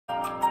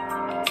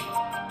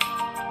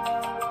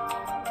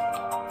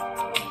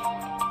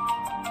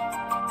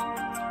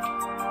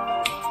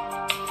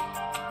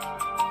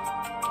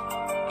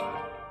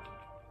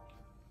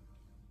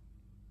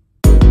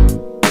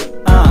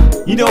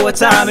You know what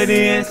time it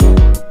is?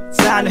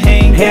 Time to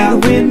hang out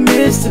with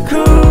Mr.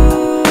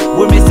 Coop.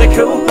 With Mr.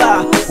 Coop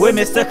I, with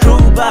Mr.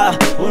 Coop I,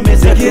 with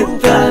Mr. Coop I.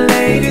 Get the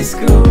latest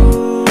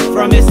scoop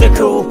from Mr.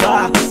 Coop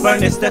I,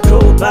 from Mr.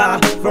 Coop I,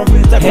 from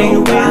Mr. Coop I. Hang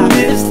with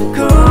Mr.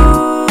 Coop,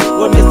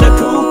 with Mr.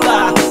 Coop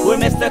I, with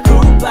Mr.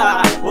 Coop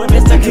I, with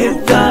Mr. Coop I.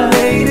 Get the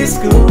latest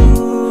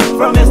scoop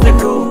from Mr.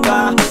 Coop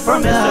I,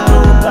 from Mr.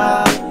 Coop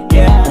I.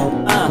 Yeah.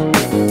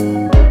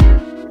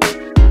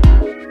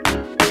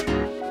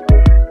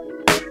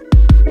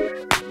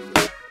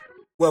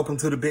 Welcome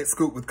to the Big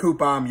Scoop with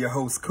Coop. I'm your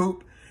host,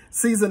 Coop.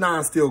 Season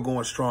 9 still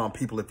going strong,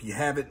 people. If you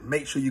haven't,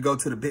 make sure you go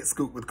to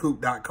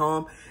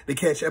thebigscoopwithcoop.com to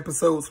catch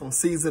episodes from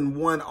Season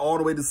 1 all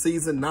the way to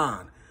Season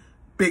 9.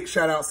 Big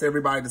shout outs to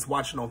everybody that's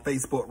watching on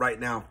Facebook right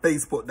now,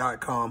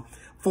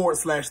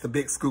 facebook.com/The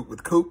Big Scoop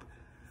with Coop.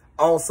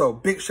 Also,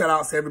 big shout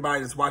outs to everybody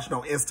that's watching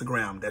on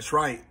Instagram. That's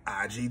right,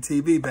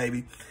 IGTV,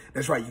 baby.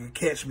 That's right, you can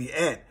catch me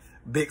at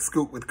Big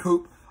Scoop with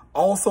Coop.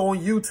 Also on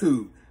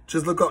YouTube.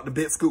 Just look up the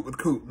Big Scoop with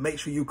Coop. Make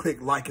sure you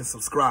click like and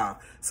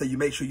subscribe so you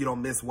make sure you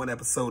don't miss one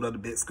episode of the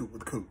Big Scoop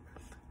with Coop.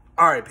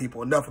 All right,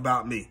 people, enough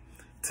about me.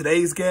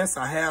 Today's guest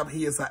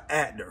he is an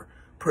actor,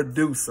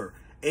 producer,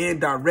 and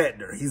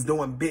director. He's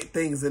doing big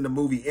things in the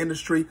movie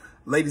industry.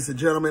 Ladies and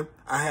gentlemen,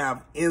 I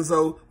have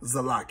Enzo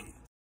Zelocchi.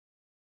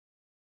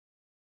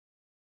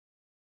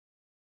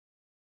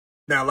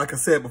 Now, like I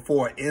said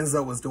before,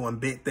 Enzo is doing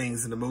big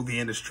things in the movie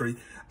industry.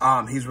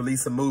 He's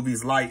releasing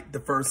movies like The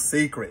First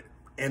Secret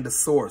and The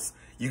Source.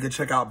 You can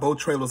check out both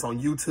trailers on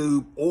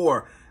YouTube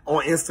or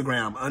on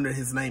Instagram under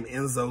his name,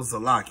 Enzo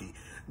Zelocchi.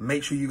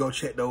 Make sure you go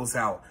check those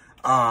out.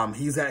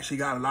 He's actually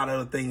got a lot of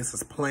other things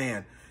as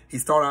planned. He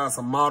started out as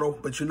a model,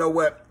 but you know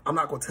what? I'm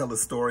not going to tell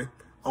his story.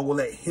 I'm going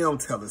to let him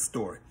tell his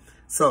story.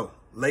 So,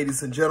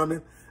 ladies and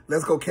gentlemen,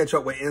 let's go catch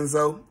up with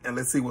Enzo and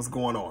let's see what's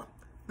going on.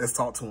 Let's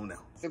talk to him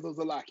now. Enzo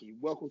Zelocchi,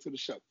 welcome to the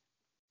show.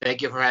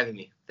 Thank you for having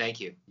me.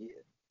 Thank you.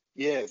 Yeah.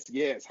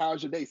 Yes.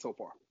 How's your day so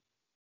far?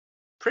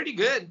 Pretty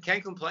good.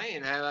 Can't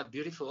complain. I have a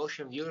beautiful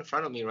ocean view in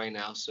front of me right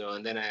now. So,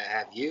 and then I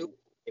have you.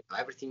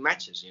 Everything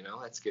matches,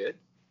 that's good.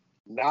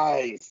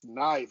 Nice.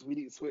 We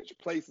need to switch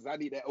places. I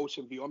need that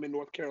ocean view. I'm in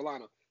North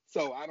Carolina,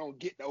 so I don't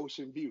get the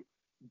ocean view.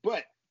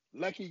 But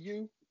lucky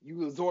you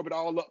absorb it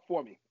all up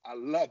for me. I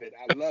love it.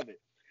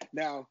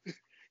 Now,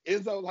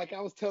 Enzo, like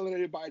I was telling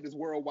everybody, this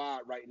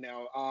worldwide right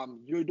now,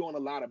 you're doing a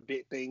lot of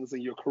big things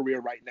in your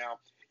career right now.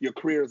 Your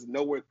career is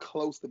nowhere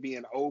close to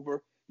being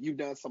over. You've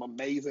done some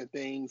amazing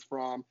things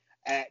from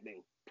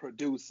acting,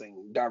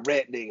 producing,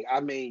 directing. I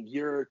mean,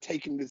 you're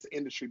taking this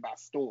industry by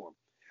storm.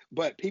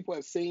 But people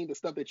have seen the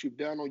stuff that you've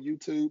done on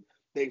YouTube.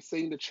 They've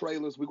seen the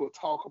trailers. We're going to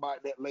talk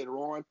about that later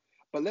on.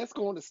 But let's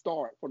go on to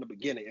start from the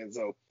beginning,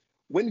 Enzo.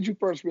 When did you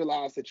first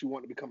realize that you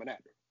wanted to become an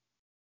actor?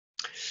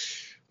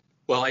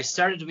 Well, I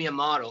started to be a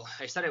model.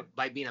 I started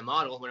by being a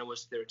model when I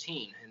was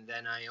 13. And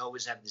then I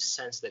always had this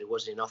sense that it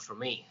wasn't enough for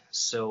me.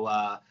 So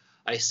I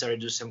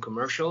started to do some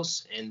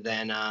commercials. And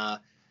then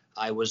I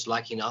was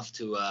lucky enough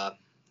to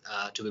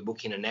be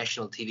booking a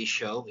national TV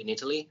show in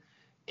Italy,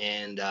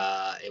 and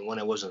when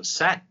I was on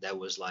set, that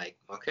was like,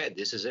 okay,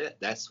 this is it.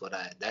 That's what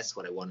I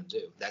want to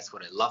do. That's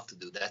what I love to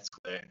do. That's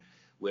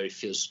where it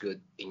feels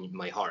good in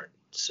my heart.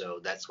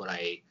 So that's when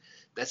I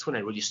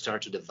really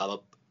start to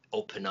develop,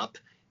 open up,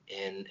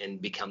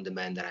 and become the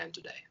man that I am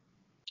today.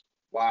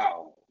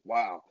 Wow.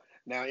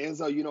 Now,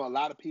 Enzo, a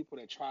lot of people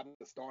that try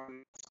to start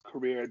a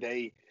career,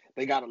 they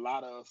got a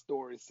lot of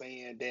stories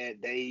saying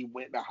that they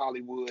went to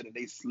Hollywood and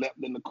they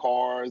slept in the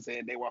cars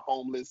and they were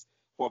homeless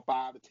for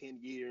 5 to 10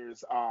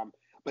 years.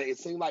 But it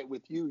seemed like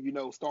with you,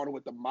 starting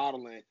with the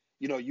modeling,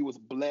 you was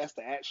blessed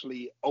to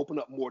actually open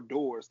up more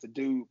doors to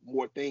do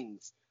more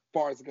things. As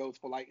far as it goes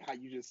for like how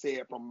you just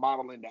said, from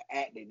modeling to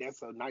acting,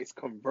 that's a nice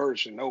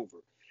conversion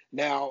over.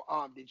 Now,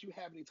 did you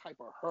have any type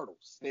of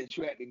hurdles that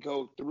you had to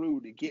go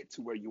through to get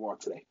to where you are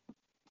today?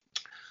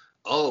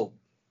 Oh,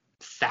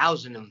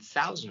 thousands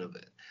of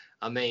it.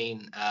 I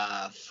mean,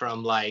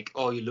 from like,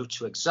 oh, you look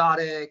too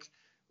exotic,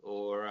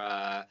 or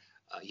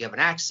you have an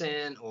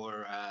accent,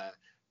 or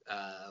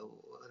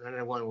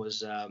another one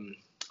was,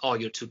 oh,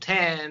 you're too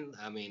tan.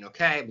 I mean,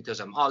 okay, because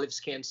I'm olive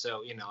skin,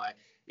 so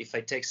if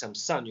I take some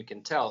sun, you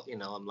can tell.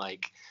 I'm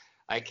like,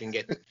 I can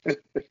get,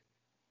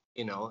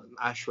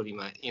 actually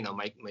my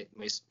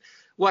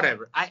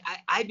whatever.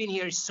 I've been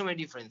hearing so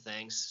many different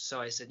things.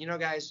 So I said,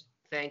 guys,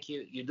 thank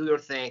you. You do your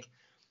thing.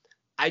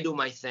 I do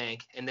my thing,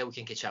 and then we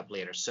can catch up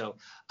later. So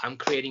I'm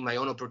creating my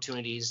own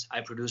opportunities.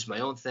 I produce my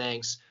own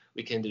things.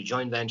 We can do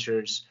joint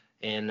ventures.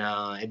 And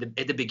at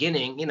the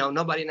beginning,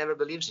 nobody never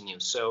believes in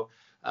you. So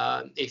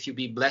if you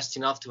be blessed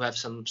enough to have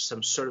some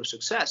sort of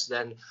success,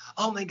 then,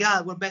 oh my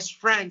God, we're best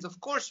friends.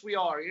 Of course we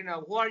are.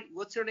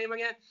 What's your name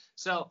again?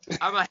 So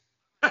I'm like,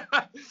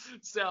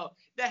 so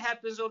that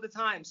happens all the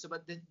time. So,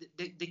 but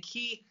the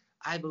key,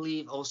 I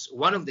believe, also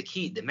one of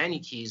the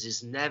many keys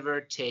is never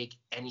take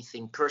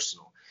anything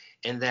personal.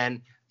 And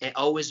then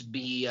always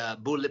be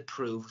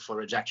bulletproof for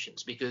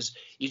rejections, because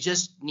you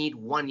just need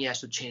one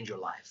yes to change your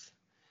life.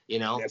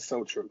 That's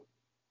so true.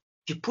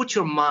 you put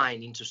your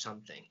mind into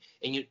something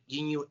and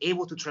you're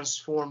able to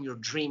transform your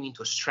dream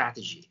into a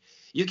strategy,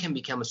 you can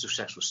become a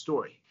successful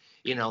story.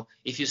 You know,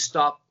 if you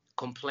stop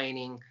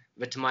complaining,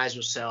 victimize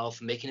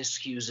yourself, making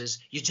excuses,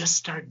 you just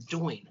start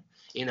doing.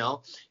 You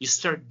know, you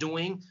start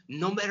doing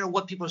no matter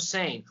what people are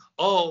saying.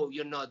 Oh,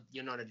 you're not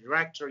a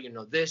director, you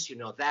know this, you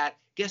know that.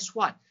 Guess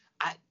what?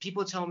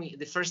 People tell me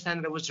the first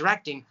time that I was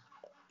directing,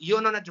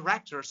 you're not a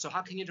director, so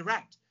how can you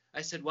direct?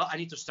 I said, well, I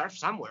need to start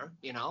somewhere,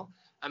 you know.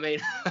 I mean,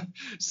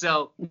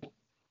 so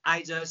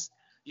I just,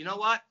 you know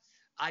what?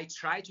 I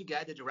tried to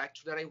get the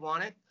director that I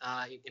wanted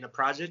in a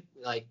project,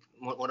 like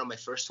one of my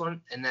first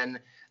one, and then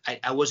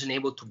I wasn't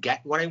able to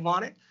get what I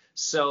wanted.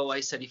 So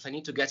I said, if I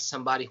need to get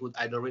somebody who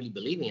I don't really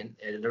believe in,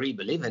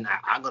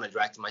 I'm going to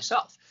direct it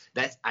myself.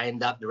 That I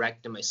end up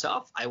directing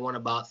myself. I won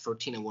about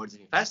 13 awards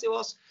in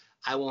festivals.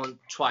 I won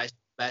twice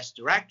Best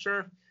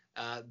Director,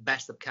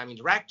 Best Upcoming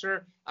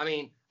Director. I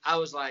mean, I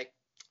was like,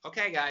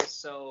 okay, guys,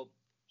 so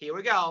here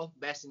we go,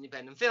 Best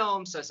Independent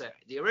Film. So I said,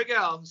 here we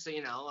go. So,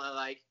 you know,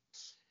 like,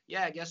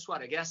 yeah, guess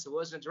what? I guess I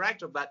wasn't a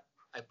director, but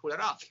I pulled it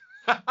off.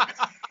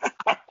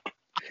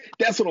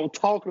 That's what I'm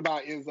talking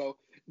about, Enzo.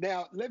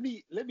 Now, let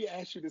me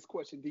ask you this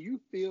question. Do you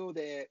feel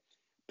that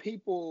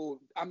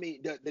people, I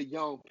mean, the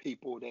young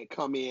people that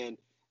come in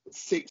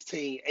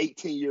 16,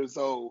 18 years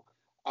old,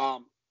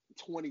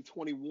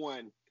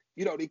 2021,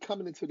 you know, they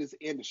coming into this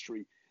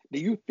industry. Do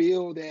you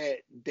feel that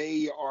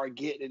they are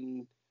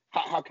getting,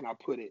 how can I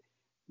put it,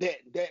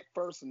 that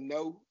first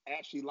no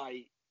actually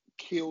like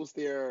kills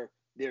their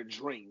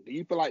dream? Do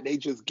you feel like they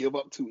just give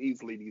up too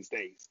easily these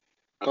days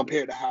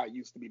compared to how it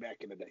used to be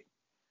back in the day?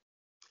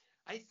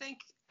 I think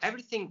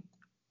everything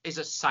is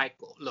a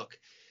cycle. Look,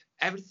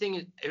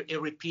 everything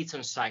it repeats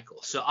on cycle.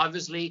 So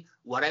obviously,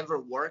 whatever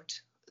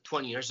worked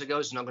 20 years ago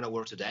is not going to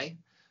work today.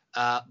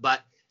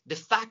 But the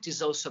fact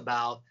is also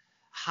about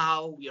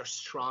how we are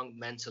strong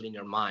mentally in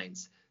our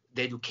minds,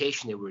 the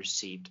education that we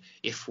received,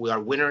 if we are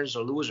winners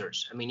or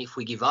losers. I mean, if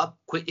we give up,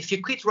 quit. If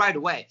you quit right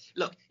away,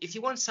 look, if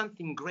you want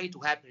something great to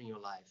happen in your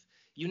life,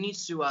 you need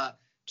to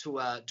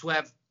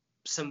have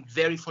some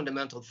very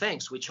fundamental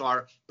things, which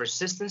are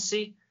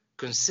persistency,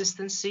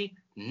 consistency,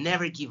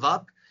 never give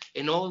up.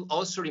 And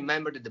also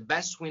remember that the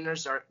best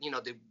winners are, you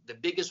know, the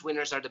biggest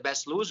winners are the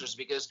best losers,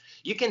 because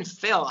you can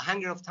fail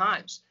 100 of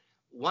times.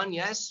 One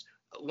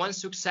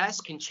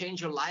success can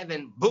change your life,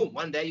 and boom,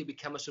 one day you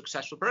become a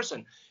successful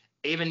person.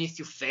 Even if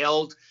you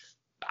failed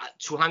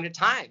 200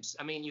 times.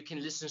 I mean, you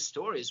can listen to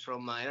stories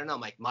from, I don't know,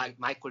 like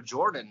Michael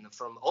Jordan,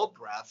 from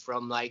Oprah,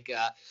 from like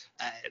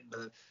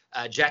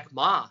Jack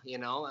Ma, you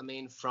know, I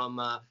mean, from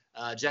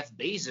Jeff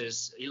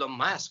Bezos, Elon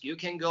Musk. You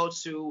can go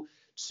to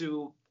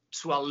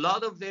a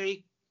lot of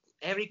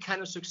every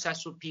kind of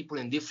successful people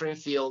in different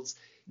fields.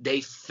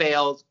 They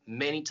failed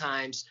many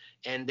times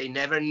and they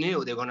never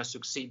knew they were going to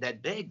succeed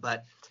that big.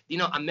 But, you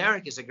know,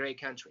 America is a great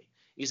country.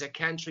 It's a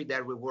country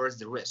that rewards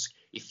the risk.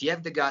 If you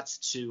have the guts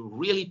to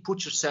really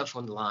put yourself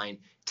on the line,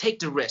 take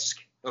the risk,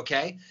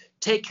 okay?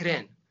 Take it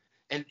in,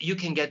 and you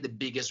can get the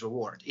biggest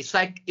reward. It's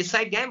like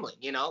gambling,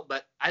 you know,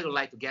 but I don't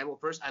like to gamble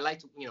first. I like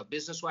to, you know,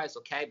 business-wise,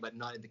 okay, but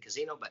not in the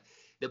casino. But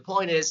the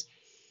point is,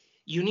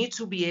 you need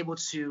to be able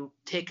to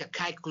take a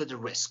calculated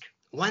risk.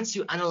 Once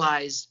you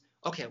analyze,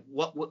 okay,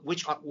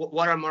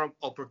 what are more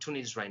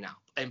opportunities right now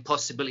and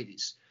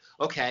possibilities?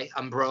 Okay,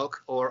 I'm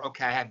broke, or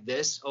okay, I have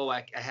this, oh,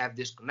 I have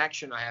this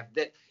connection, I have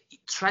that.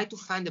 Try to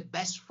find the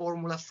best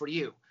formula for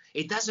you.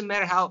 It doesn't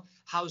matter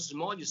how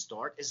small you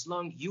start, as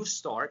long you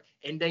start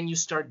and then you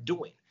start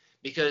doing,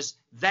 because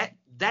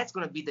that's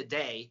going to be the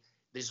day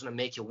that's going to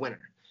make you a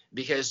winner.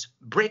 Because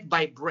brick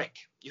by brick,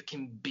 you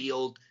can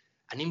build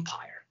an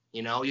empire.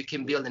 You know, you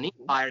can build an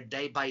empire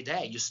day by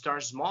day. You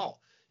start small,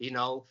 you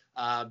know.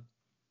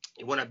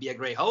 You want to be a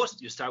great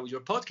host, you start with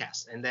your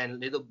podcast, and then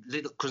little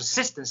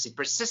consistency,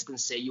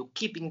 persistency, you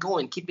keeping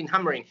going, keeping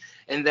hammering,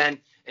 and then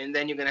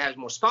you're gonna have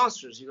more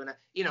sponsors. You're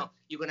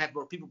gonna have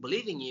more people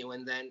believing you,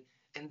 and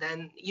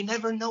then you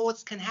never know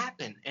what can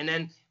happen. And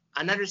then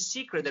another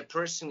secret that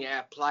personally I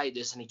applied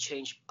this, and it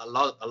changed a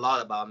lot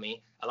about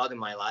me, a lot in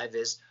my life,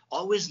 is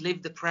always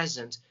live the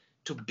present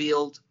to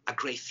build a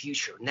great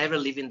future. Never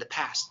live in the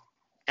past.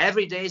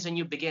 Every day is a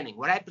new beginning.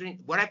 What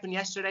happened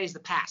yesterday is the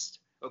past.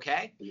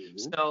 Okay,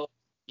 so.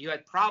 You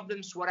had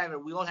problems, whatever.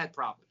 We all had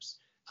problems.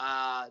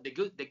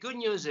 The good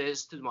news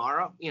is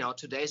tomorrow, you know,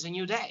 today's a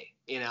new day,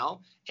 you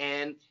know,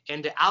 and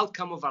the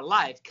outcome of our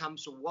life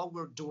comes from what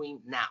we're doing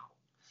now.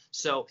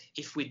 So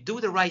if we do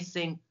the right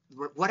thing,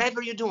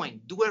 whatever you're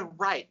doing, do it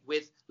right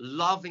with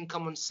love and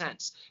common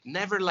sense.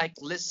 Never like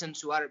listen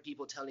to other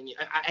people telling you.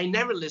 I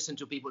never listen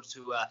to people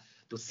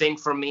to think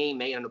for me,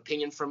 make an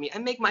opinion for me. I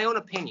make my own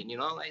opinion. You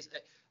know,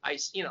 I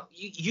you know,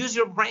 use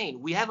your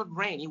brain. We have a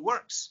brain. It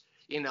works.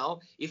 You know,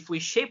 if we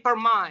shape our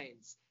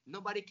minds,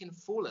 nobody can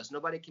fool us.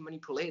 Nobody can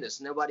manipulate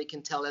us. Nobody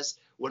can tell us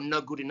we're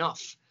not good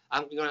enough.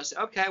 I'm going to say,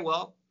 okay,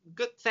 well,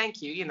 good,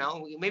 thank you. You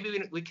know,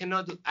 maybe we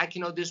cannot do, I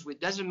cannot do this. It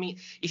doesn't mean,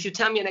 if you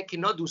tell me I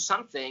cannot do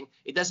something,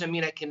 it doesn't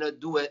mean I cannot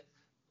do it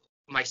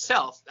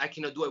myself. I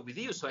cannot do it with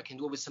you, so I can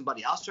do it with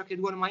somebody else, or I can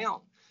do it on my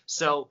own.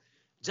 So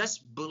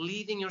just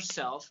believe in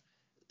yourself,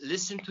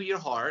 listen to your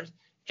heart,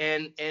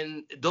 and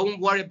don't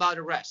worry about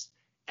the rest.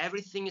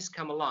 Everything is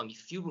come along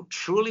if you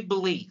truly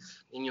believe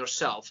in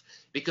yourself,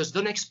 because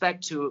don't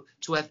expect to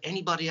have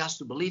anybody else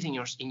to believe in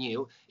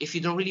you if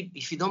you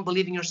don't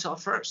believe in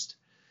yourself first.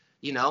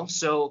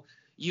 So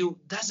you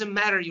doesn't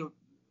matter your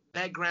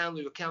background,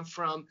 where you come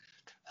from.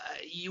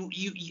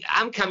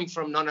 I'm coming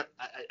from not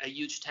a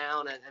huge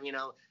town, and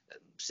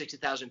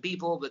 60,000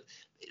 people, but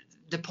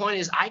the point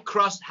is I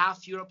crossed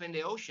half Europe and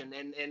the ocean,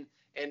 and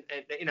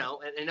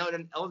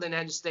all the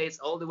United States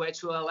all the way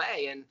to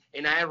LA,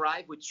 and I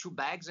arrived with 2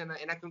 bags and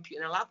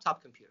a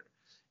laptop computer,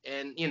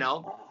 and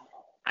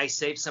I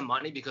saved some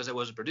money because I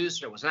was a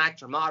producer, I was an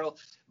actor, model,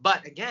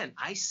 but again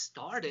I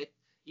started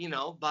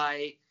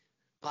by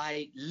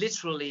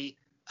literally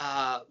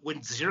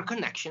with 0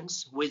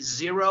 connections,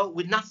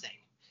 with nothing,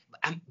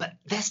 but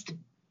that's the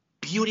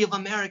beauty of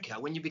America.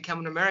 When you become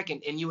an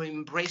American and you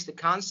embrace the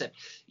concept,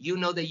 you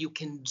know that you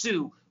can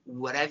do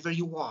whatever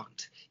you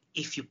want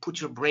if you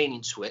put your brain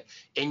into it,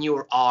 and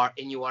you are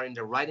in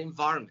the right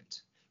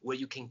environment where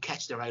you can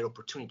catch the right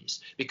opportunities,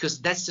 because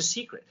that's the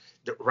secret.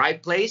 The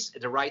right place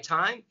at the right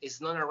time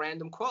is not a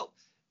random quote.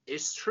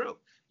 It's true.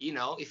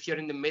 If you're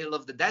in the middle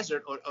of the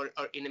desert, or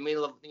in the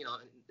middle of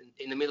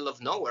in the middle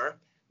of nowhere,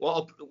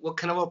 well, what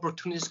kind of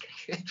opportunities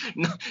can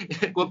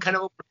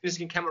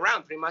come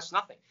around? Pretty much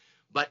nothing.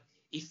 But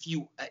if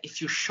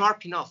you're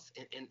sharp enough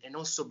and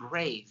also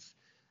brave,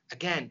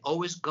 again,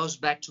 always goes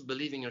back to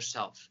believing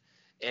yourself,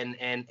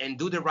 and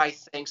do the right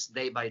things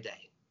day by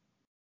day.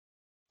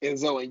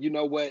 Enzo, and you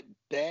know what?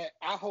 I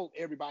hope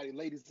everybody,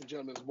 ladies and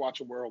gentlemen, is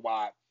watching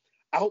worldwide.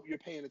 I hope you're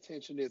paying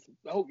attention to this.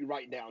 I hope you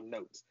write down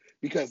notes,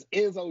 because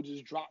Enzo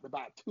just dropped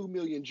about 2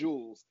 million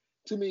jewels,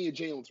 2 million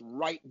gems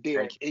right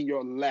there in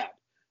your lap.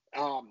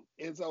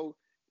 Enzo,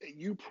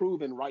 you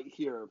proven right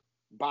here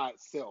by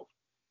itself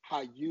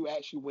how you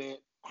actually went,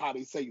 how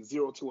they say,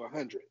 0 to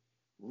 100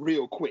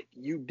 real quick.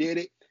 You did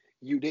it.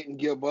 You didn't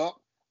give up,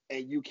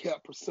 and you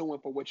kept pursuing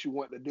for what you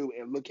want to do.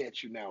 And look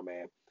at you now,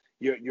 man.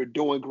 You're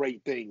doing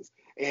great things.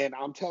 And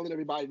I'm telling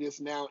everybody this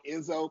now,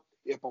 Enzo,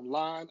 if I'm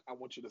lying, I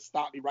want you to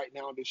stop me right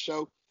now on this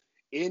show.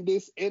 In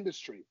this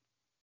industry,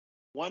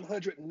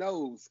 100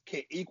 no's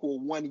can equal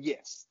 1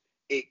 yes.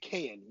 It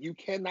can. You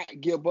cannot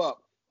give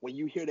up when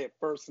you hear that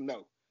first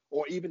no,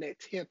 or even that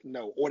 10th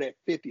no, or that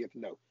 50th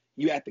no.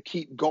 You have to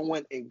keep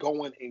going and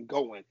going and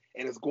going,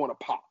 and it's going to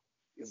pop.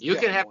 You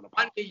can have 1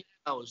 million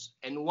no's,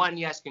 and 1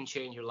 yes can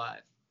change your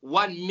life.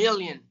 1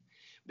 million.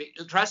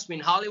 Trust me,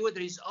 in Hollywood,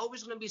 there is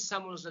always going to be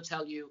someone who's going to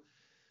tell you,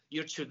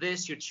 you're to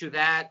this, you're to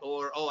that,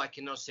 or, oh, I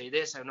cannot say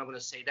this, I'm not going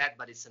to say that,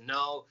 but it's a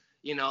no.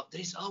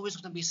 There's always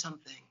going to be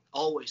something.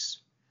 Always.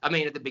 I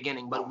mean, at the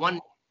beginning, but 1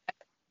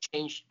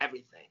 changed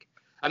everything.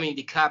 I mean,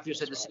 DiCaprio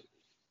said the same.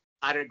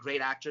 Other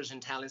great actors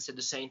and talents said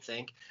the same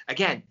thing.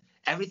 Again,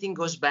 everything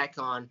goes back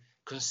on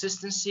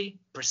consistency,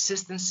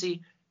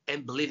 persistency,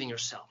 and believe in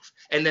yourself.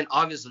 And then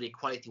obviously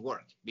quality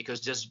work,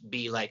 because just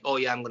be like, oh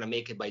yeah, I'm going to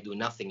make it by doing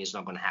nothing is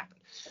not going to happen.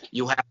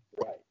 You have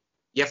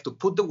to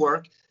put the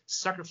work,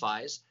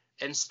 sacrifice,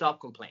 and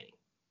stop complaining.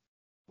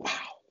 Wow.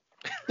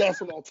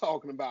 That's what I'm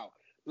talking about.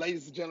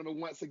 Ladies and gentlemen,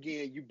 once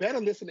again, you better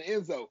listen to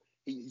Enzo.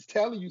 He's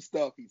telling you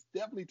stuff. He's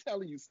definitely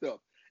telling you stuff.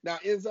 Now,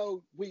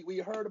 Enzo, we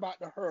heard about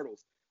the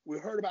hurdles. We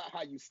heard about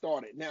how you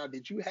started. Now,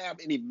 did you have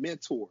any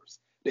mentors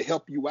to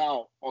help you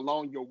out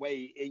along your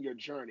way in your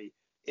journey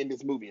in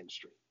this movie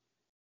industry?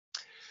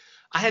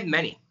 I had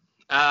many.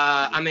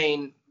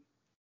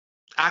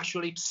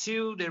 Actually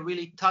 2 that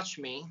really touched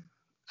me.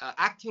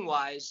 Acting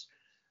wise,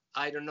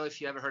 I don't know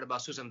if you ever heard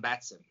about Susan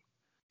Batson.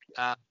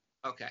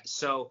 Okay,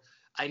 so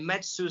I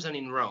met Susan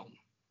in Rome.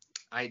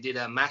 I did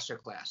a master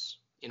class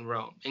in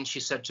Rome, and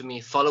she said to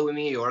me, follow me in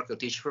New York, I'll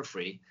teach you for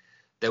free.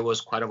 That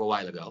was quite a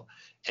while ago.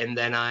 And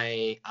then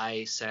I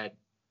said,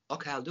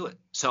 okay, I'll do it.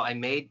 So I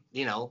made,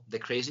 the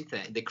crazy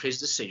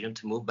decision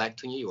to move back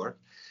to New York.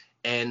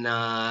 And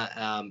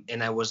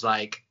I was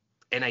like,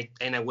 and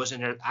I was in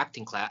her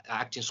acting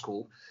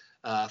school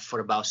for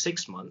about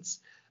 6 months.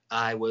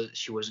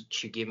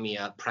 She gave me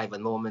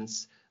private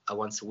moments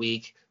once a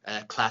week,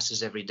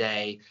 classes every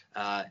day.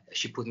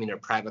 She put me in her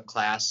private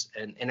class,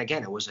 and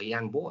again, I was a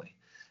young boy.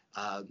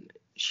 I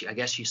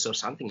guess she saw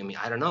something in me.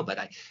 I don't know,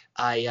 but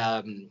she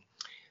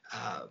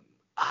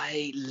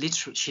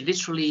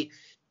literally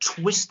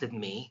twisted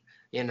me,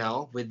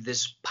 with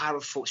this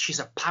powerful. She's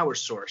a power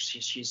source.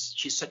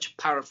 She's such a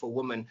powerful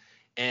woman,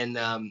 and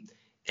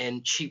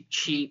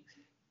she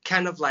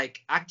kind of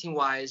like acting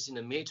wise in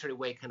a military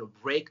way kind of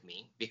break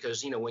me,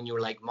 because when you're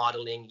like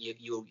modeling,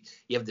 you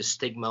have the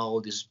stigma,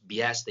 all this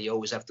BS, they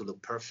always have to look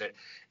perfect,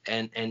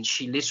 and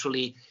she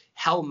literally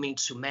helped me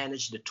to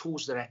manage the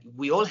tools that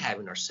we all have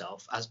in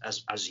ourselves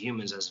as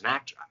humans, as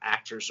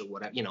actors or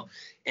whatever,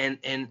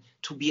 and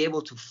to be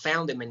able to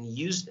found them and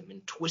use them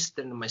and twist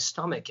them in my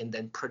stomach and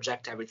then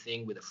project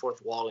everything with the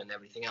fourth wall and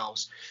everything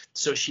else.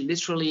 So she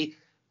literally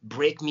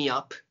break me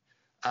up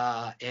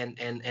and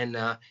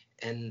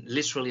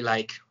literally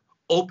like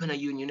open a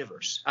new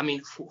universe. I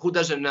mean, who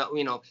doesn't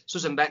know,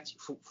 Susan Batson,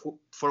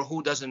 for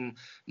who doesn't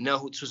know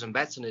who Susan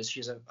Batson is,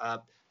 she's a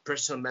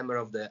personal member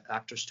of the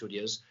Actor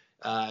Studios.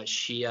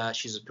 She's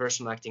a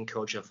personal acting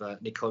coach of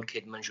Nicole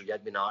Kidman,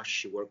 Juliette Binoche.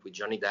 She worked with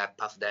Johnny Depp,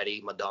 Puff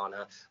Daddy,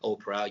 Madonna,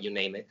 Oprah, you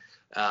name it.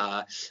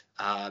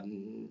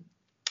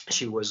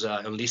 She was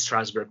on Lee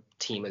Strasberg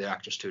team at the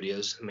Actor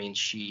Studios. I mean,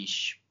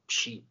 she's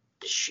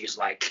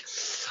like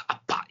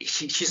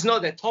she's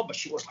not that tall, but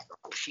she was like,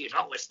 she's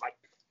always like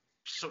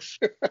so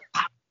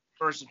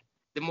person.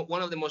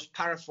 One of the most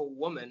powerful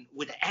women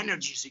with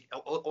energy.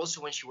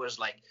 Also, when she was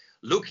like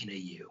looking at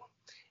you,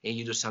 and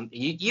you do something,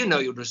 you know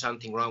you do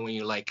something wrong when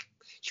you're like,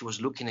 she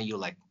was looking at you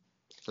like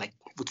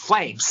with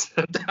flames.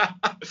 But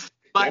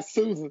that's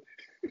Susan.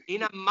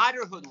 In a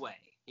motherhood way,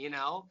 in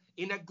a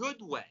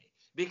good way,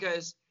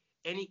 because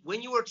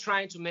when you were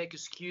trying to make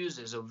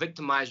excuses or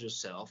victimize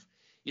yourself,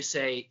 you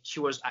say she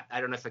was. I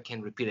don't know if I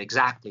can repeat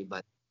exactly,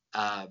 but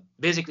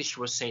basically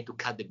she was saying to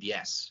cut the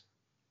BS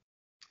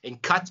and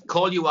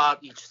call you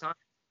out each time.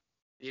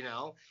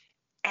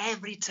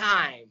 Every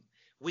time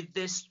with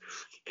this,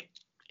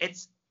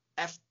 it's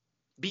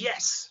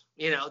BS.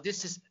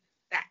 This is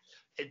that.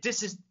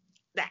 This is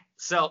that.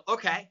 So,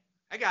 okay,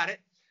 I got it.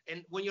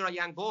 And when you're a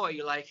young boy,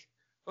 you're like,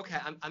 okay,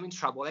 I'm in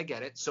trouble. I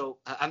get it. So,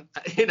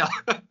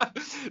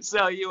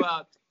 so you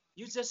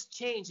just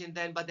change. And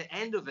then by the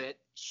end of it,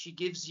 she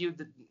gives you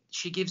the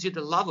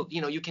love of,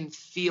 you can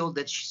feel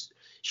that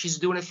she's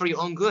doing it for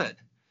your own good.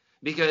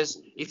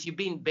 Because if you're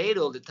being bait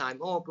all the time,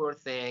 oh, poor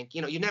thing,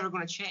 you're never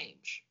going to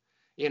change.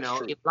 In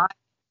life,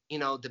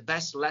 the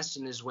best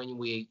lesson is when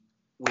we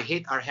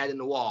hit our head in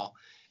the wall,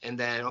 and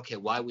then, okay,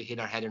 why we hit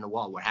our head in the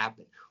wall? What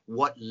happened?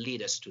 What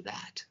led us to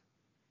that?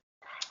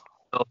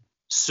 So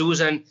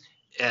Susan,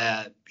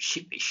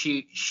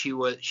 she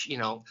was,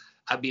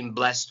 I've been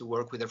blessed to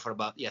work with her for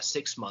about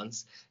 6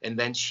 months, and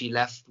then she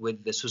left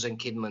with the Susan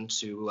Kidman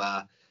to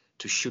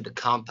shoot The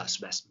Compass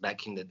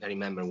back in I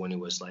remember when it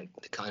was like,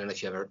 I don't know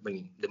if you ever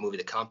the movie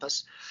The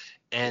Compass,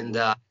 and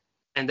then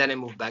I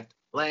moved back to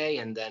LA,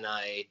 and then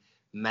I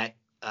met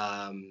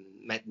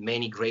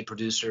many great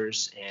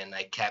producers, and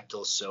I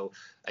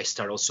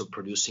started also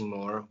producing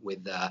more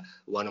with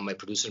one of my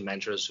producer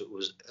mentors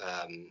who's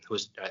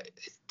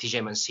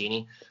TJ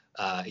Mancini,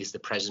 is the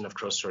president of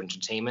Crossroad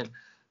Entertainment.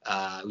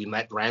 We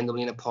met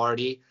randomly in a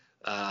party.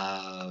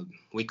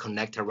 We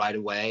connected right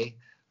away,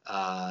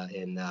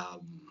 and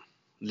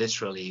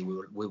literally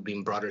we've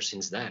been brothers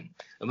since then.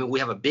 I mean, we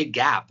have a big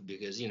gap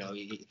because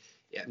it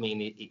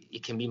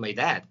can be my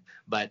dad,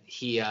 but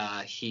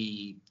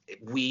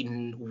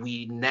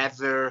we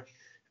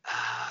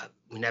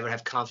never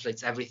have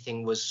conflicts.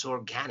 Everything was so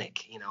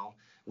organic.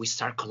 We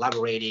start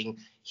collaborating.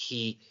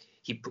 He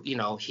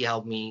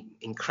helped me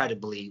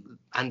incredibly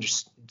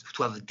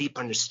to have a deep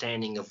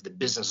understanding of the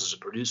business as a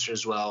producer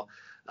as well.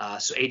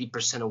 So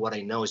 80% of what I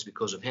know is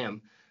because of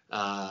him.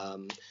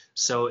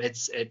 So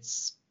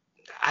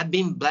I've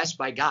been blessed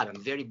by God.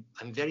 I'm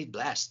very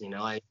blessed.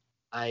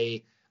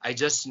 I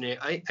just knew,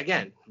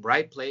 again,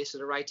 right place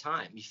at the right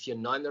time. If you're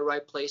not in the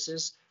right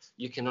places,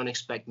 you cannot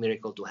expect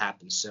miracle to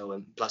happen. So,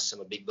 and plus I'm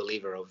a big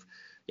believer of,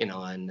 and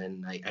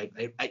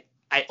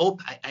I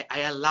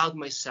allowed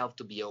myself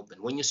to be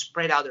open. When you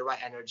spread out the right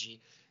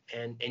energy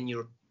and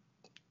you're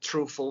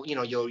truthful, I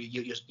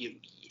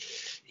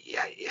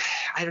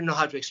don't know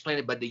how to explain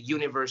it, but the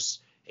universe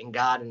and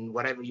God and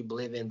whatever you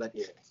believe in, but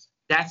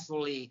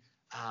definitely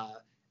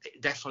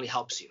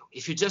helps you.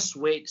 If you just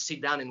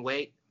sit down and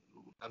wait,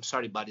 I'm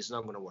sorry, but it's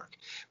not going to work.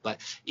 But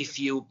if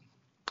you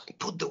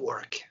put the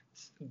work,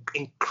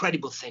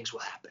 incredible things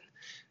will happen.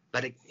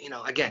 But,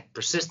 again,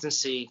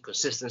 consistency,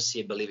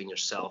 believe in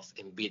yourself,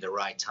 and be the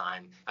right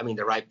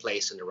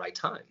place and the right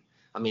time.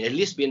 At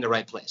least be in the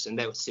right place, and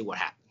then we'll see what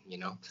happens,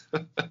 Now,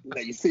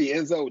 you see,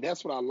 Enzo,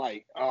 that's what I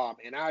like.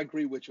 And I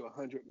agree with you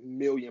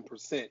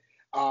 100,000,000%.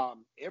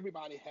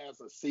 Everybody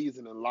has a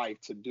season in life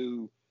to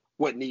do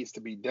what needs to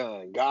be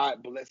done.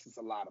 God blesses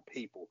a lot of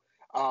people.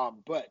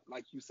 But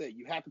like you said,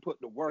 you have to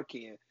put the work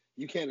in.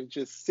 You can't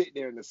just sit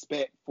there and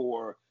expect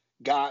for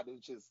God to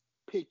just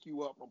pick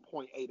you up from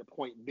point A to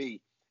point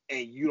B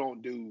and you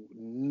don't do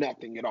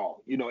nothing at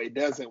all. It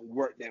doesn't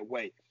work that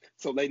way.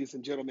 So ladies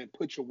and gentlemen,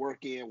 put your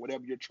work in,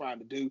 whatever you're trying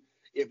to do.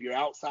 If you're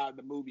outside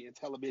the movie and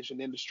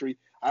television industry,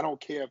 I don't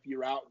care if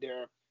you're out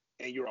there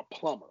and you're a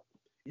plumber.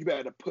 You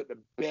better put the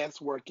best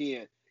work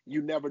in.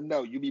 You never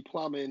know. You be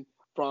plumbing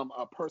from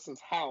a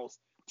person's house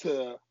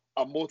to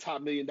a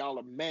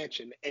multi-million-dollar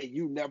mansion, and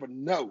you never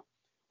know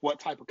what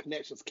type of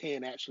connections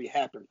can actually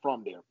happen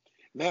from there.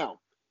 Now,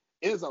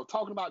 Enzo,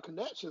 talking about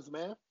connections,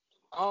 man,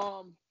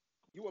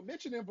 you were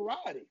mentioning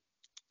Variety,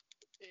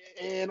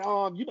 and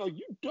you're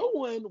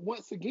doing,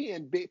 once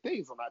again, big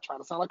things. I'm not trying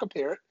to sound like a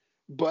parrot,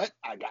 but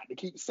I got to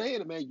keep saying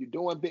it, man. You're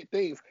doing big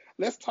things.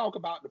 Let's talk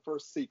about The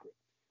First Secret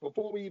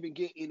before we even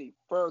get any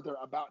further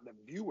about the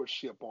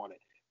viewership on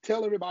it.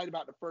 Tell everybody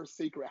about The First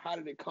Secret. How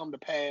did it come to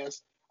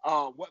pass?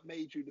 What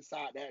made you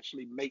decide to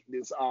actually make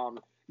this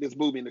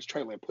movie and this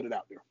trailer and put it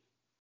out there?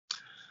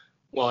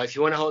 Well, if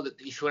you want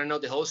to know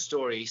the whole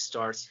story,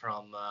 starts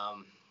from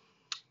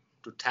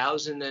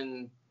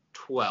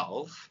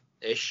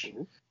 2012-ish.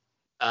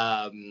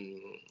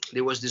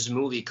 There was this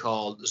movie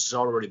called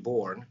Zorro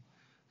Reborn.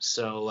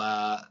 So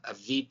a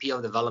VP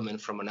of development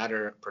from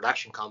another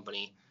production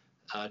company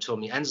told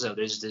me, Enzo,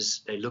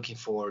 they're looking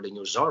for the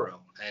new Zorro,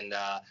 and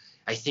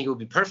I think it would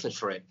be perfect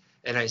for it.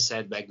 And I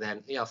said back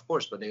then, yeah, of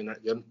course, but they're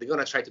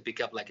gonna try to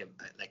pick up like a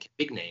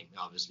big name,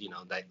 obviously,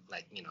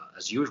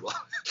 as usual.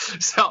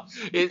 So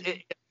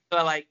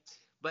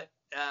but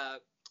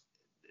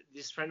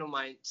this friend of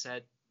mine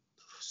said,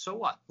 so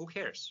what? Who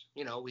cares?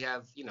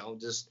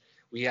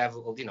 We have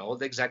all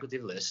the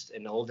executive list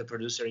and all the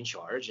producer in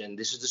charge, and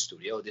this is the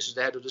studio, this is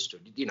the head of the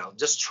studio.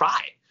 Just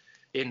try,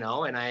 and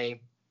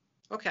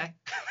okay.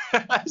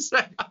 I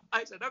said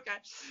okay.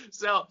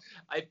 So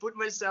I put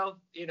myself,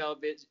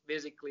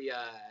 basically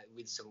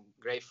with some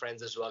great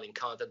friends as well, in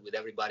contact with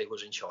everybody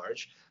who's in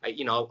charge.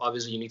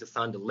 Obviously you need to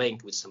find a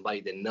link with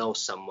somebody that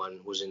knows someone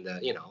who's in the,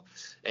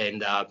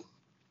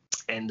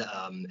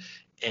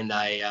 and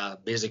I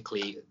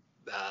basically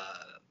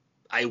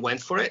I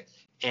went for it,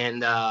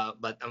 and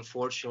but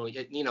unfortunately,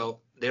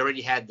 they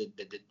already had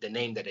the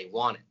name that they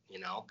wanted,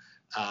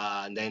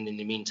 and then in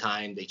the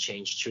meantime, they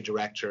changed 2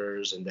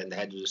 directors, and then the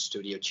head of the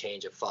studio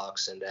changed at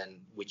Fox, and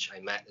then, which I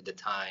met at the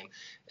time,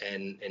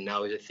 and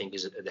now I think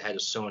is the head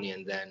of Sony,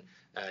 and then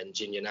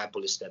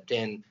Indianapolis stepped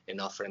in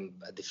and offered him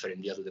a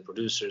different deal to the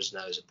producers.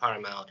 Now he's at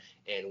Paramount,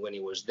 and when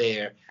he was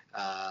there,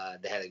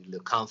 they had a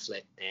little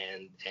conflict,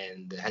 and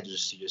the head of the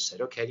studio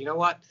said, okay, you know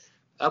what?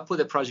 I'll put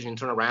the project in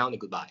turnaround and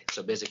goodbye.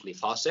 So basically,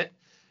 Fawcett.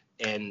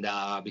 And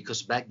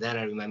because back then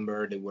I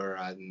remember they were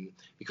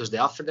because they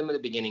offered them at the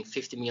beginning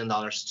 $50 million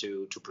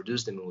to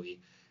produce the movie,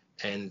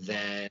 and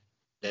then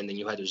the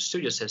new head of the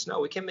studio says, no,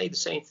 we can make the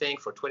same thing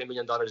for $20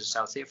 million in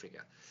South Africa,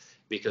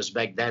 because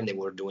back then they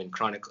were doing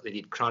They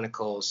did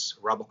Chronicles,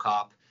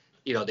 RoboCop.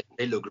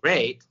 They look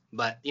great,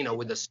 but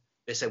with this,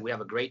 they said, we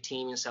have a great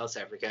team in South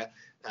Africa.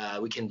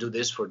 We can do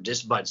this for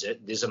this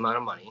budget, this amount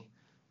of money,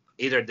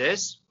 either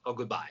this or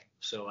goodbye.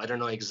 So I don't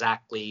know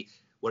exactly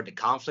where the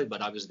conflict,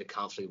 but obviously the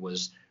conflict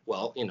was,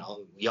 well,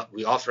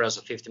 we offer us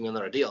a $50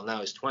 million deal.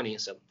 Now it's 20.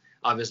 So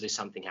obviously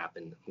something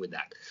happened with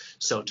that.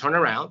 So turn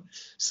around.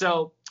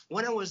 So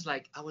when I was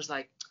like,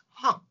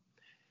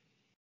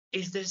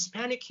 is the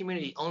Hispanic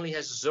community only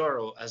has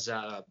Zorro as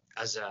a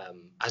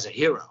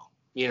hero?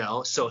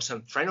 So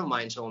some friend of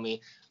mine told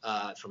me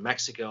from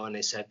Mexico, and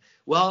they said,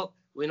 well,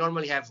 we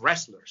normally have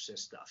wrestlers and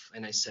stuff.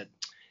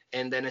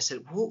 And then I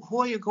said,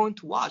 who are you going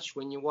to watch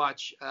when you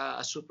watch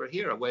a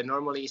superhero? Where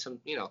normally some,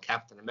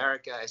 Captain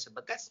America. I said,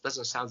 but that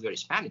doesn't sound very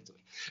Hispanic to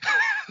me.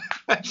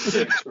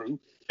 True.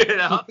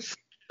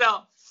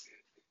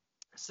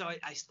 So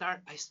I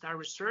start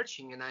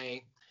researching, and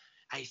I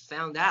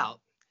found out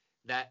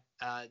that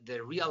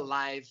the real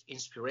life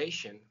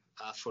inspiration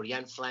for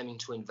Ian Fleming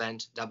to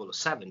invent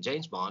 007,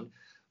 James Bond,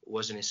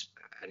 was an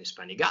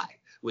Hispanic guy,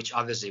 which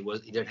obviously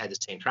didn't have the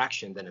same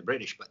traction than a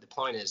British. But the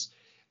point is,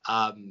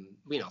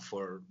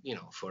 for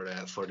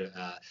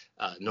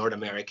North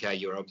America,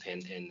 Europe,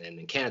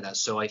 and Canada.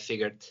 So I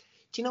figured,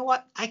 you know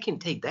what? I can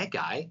take that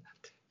guy,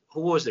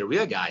 who was the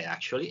real guy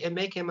actually, and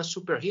make him a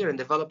superhero and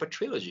develop a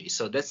trilogy.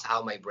 So that's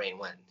how my brain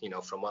went,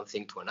 from one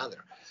thing to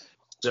another.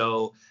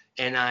 So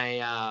and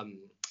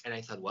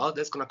I thought, well,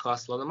 that's gonna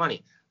cost a lot of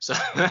money. So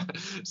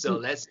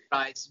let's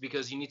try,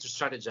 because you need to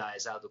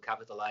strategize how to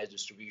capitalize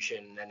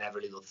distribution and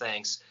every little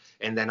things.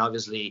 And then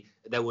obviously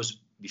that was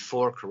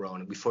before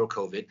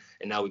COVID,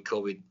 and now with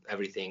COVID,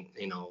 everything,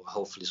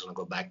 hopefully it's gonna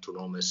go back to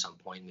normal at some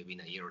point, maybe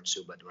in a year or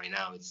two. But right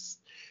now it's,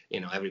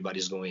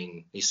 everybody's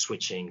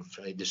switching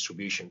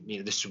distribution.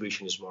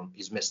 Distribution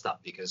is messed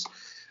up because,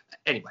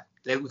 anyway,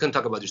 we can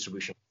talk about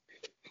distribution.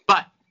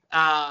 But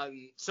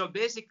so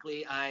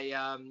basically, I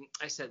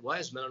said, well,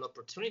 it's an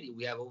opportunity.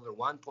 We have over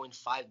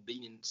 1.5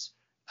 billion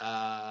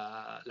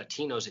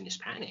Latinos and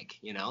Hispanic,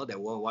 that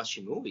were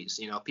watching movies.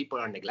 People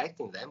are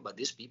neglecting them, but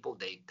these people,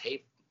 they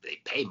pay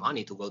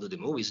money to go to the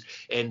movies,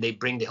 and they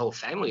bring the whole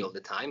family all the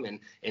time,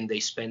 and they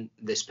spend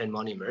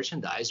money in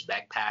merchandise,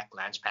 backpack,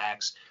 lunch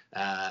packs,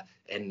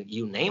 and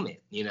you name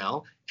it,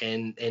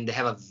 and they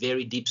have a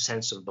very deep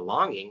sense of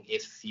belonging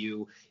if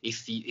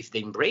they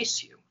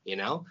embrace you,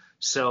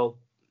 so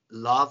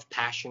love,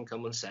 passion,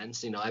 common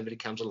sense, everybody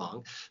comes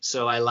along.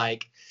 So I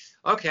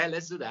okay,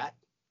 let's do that.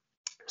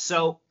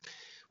 So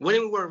when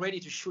we were ready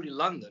to shoot in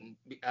London,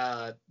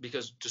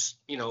 because just,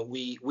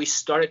 we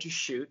started to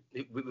shoot,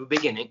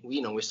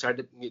 we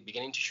started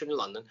beginning to shoot in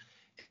London,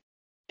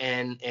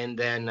 and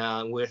then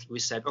we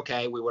said,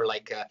 okay, we were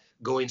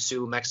going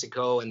to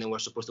Mexico, and then we're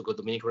supposed to go to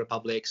Dominican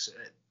Republic.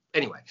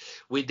 Anyway,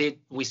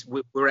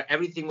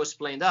 everything was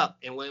planned up,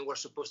 and when we're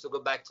supposed to go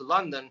back to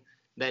London,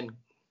 then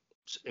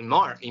in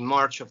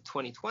March of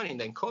 2020, and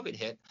then COVID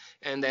hit,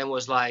 and then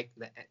was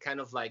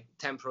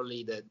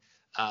temporarily that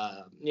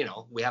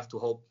we have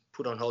to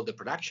put on hold the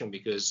production,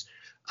 because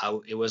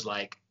it was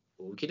okie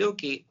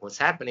dokie, what's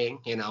happening?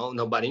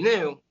 Nobody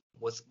knew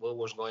what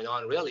was going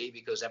on really,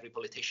 because every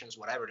politicians,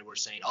 whatever, they were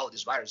saying, oh,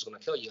 this virus is going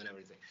to kill you and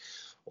everything.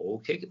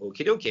 Okay,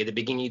 okie dokie. At the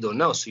beginning, you don't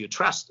know, so you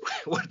trust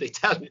what they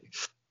tell you.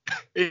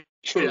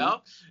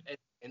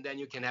 And then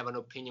you can have an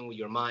opinion with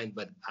your mind,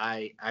 but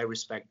I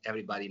respect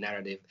everybody's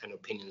narrative and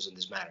opinions on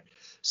this matter.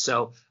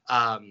 So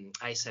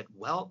I said,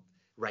 well,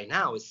 right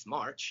now it's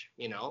March,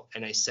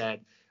 and I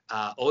said,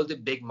 all the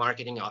big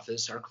marketing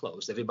offices are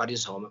closed.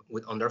 Everybody's home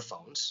on their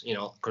phones,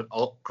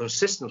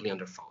 consistently on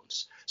their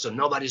phones. So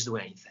nobody's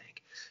doing anything.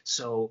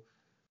 So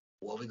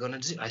what are we going to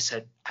do? I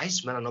said, I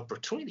smell an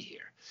opportunity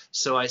here.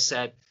 So I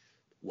said,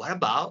 what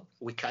about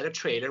we cut a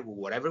trailer with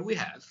whatever we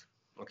have,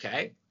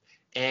 okay,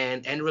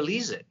 and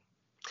release it.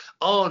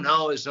 Oh,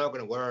 no, it's not going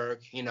to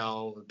work.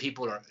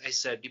 I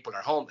said, people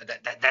are home.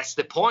 That's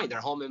the point. They're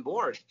home and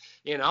bored,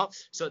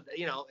 So,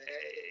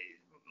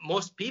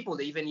 most people,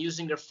 they're even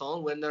using their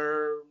phone when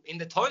they're in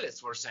the toilets,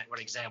 for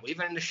example,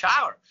 even in the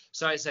shower.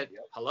 So I said,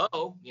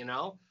 hello,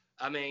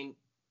 I mean,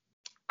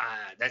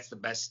 that's the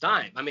best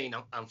time. I mean,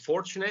 I'm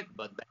fortunate,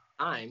 but best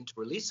time to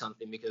release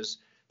something because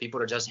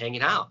people are just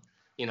hanging out,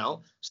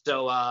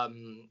 So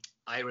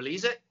I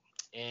release it,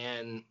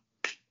 and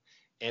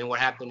what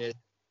happened is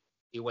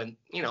it went,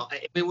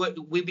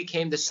 we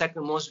became the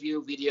second most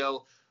viewed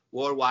video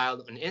worldwide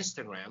on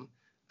Instagram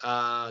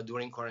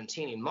during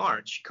quarantine in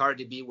March.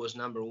 Cardi B was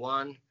number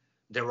 1.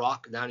 The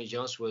Rock, Downey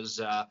Jones, was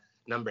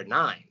number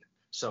 9.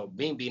 So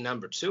being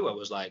number 2, I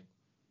was like,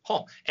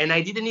 oh. And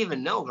I didn't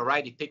even know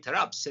Variety picked her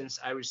up since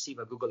I received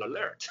a Google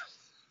alert.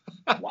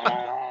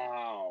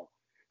 Wow.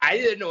 I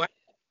didn't know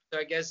anything. So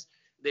I guess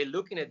they're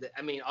looking at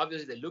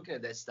obviously they're looking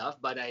at that stuff,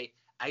 but I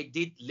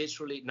did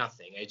literally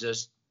nothing. I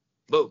just,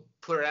 boom,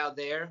 put it out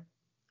there.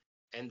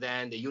 And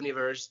then the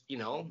universe,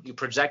 you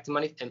project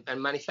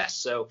and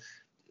manifest. So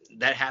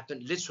that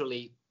happened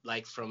literally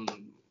like from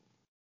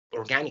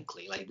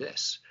organically like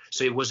this.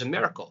 So it was a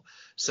miracle.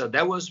 So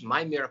that was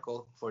my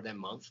miracle for that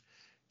month.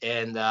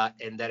 And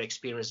that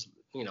experience,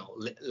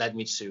 led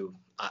me to,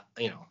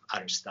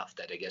 other stuff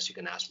that I guess you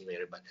can ask me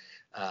later. But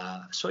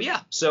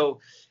so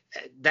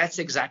that's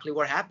exactly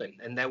what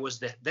happened. And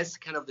that's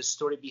kind of the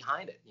story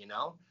behind it,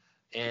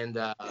 And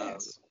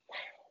yes.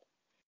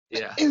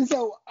 Yeah. And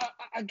so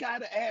I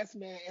gotta ask,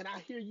 man, and I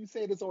hear you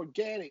say it's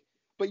organic,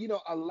 but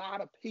a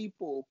lot of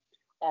people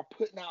are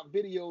putting out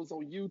videos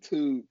on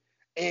YouTube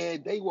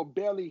and they will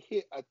barely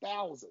hit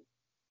 1,000.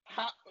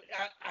 How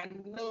I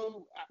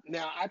know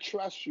now, I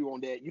trust you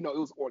on that. It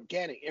was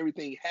organic,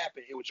 everything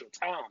happened, it was your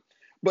time.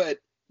 But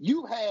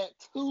you had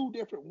 2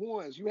 different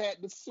ones. You had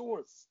The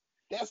Source.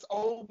 That's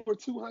over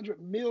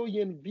 200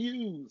 million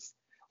views.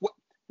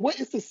 What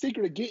is the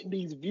secret of getting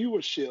these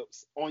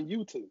viewerships on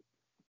YouTube?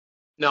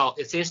 No,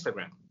 it's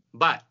Instagram.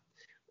 But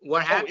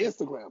what happened? Oh,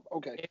 Instagram.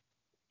 Okay.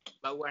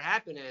 But what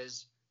happened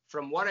is,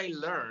 from what I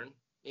learned,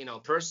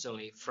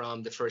 personally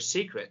from The First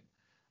Secret,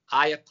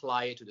 I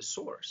apply it to The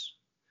Source.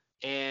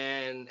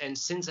 And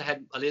since I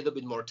had a little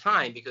bit more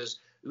time, because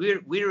we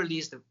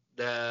released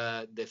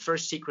the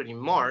First Secret in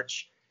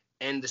March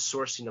and The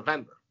Source in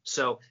November,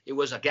 so it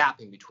was a gap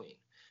in between,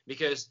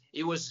 because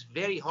it was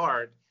very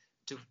hard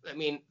to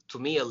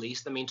me at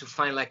least, to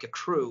find like a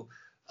crew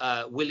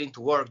willing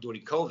to work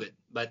during COVID.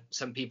 But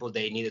some people,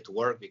 they needed to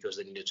work because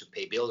they needed to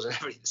pay bills and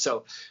everything.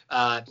 So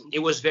it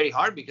was very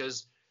hard,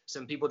 because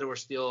some people, they were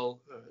still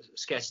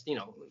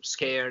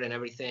scared and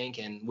everything,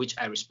 and which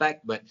I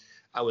respect. But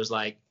I was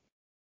like,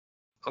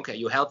 okay,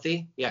 you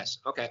healthy? Yes.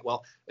 Okay.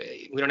 Well,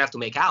 we don't have to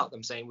make out.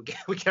 I'm saying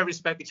we can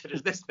respect each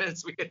other's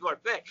distance. We can do our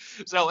thing.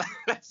 So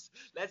let's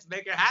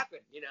make it happen.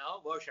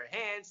 Wash our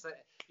hands.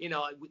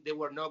 There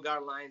were no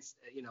guidelines.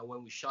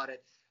 When we shot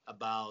it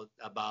about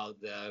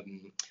the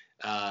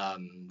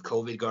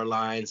COVID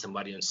guidelines.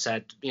 Somebody on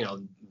set.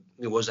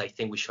 It was, I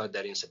think we shot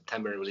that in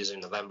September and released it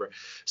in November.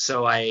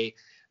 So I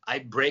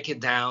break it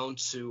down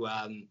to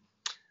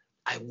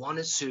I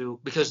wanted to,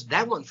 because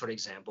that one, for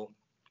example,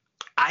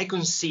 I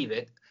conceive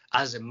it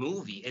as a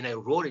movie, and I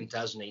wrote in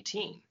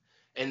 2018.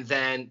 And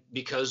then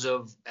because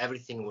of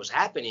everything was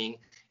happening,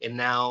 and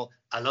now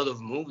a lot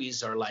of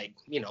movies are like,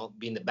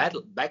 being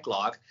the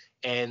backlog,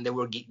 and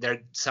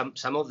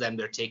some of them,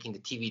 they're taking the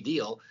TV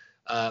deal,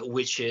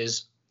 which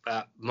is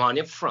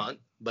money up front,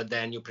 but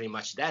then you're pretty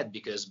much dead,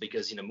 because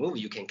in a movie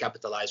you can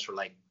capitalize for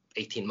like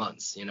 18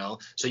 months,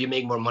 so you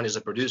make more money as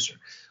a producer.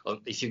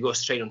 If you go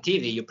straight on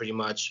TV, you're pretty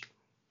much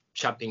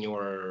chopping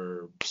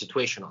your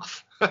situation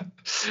off. Wow.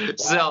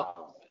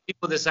 So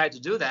people decide to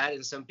do that,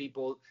 and some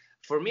people,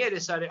 for me, I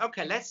decided,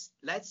 okay, let's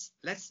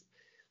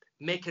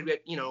make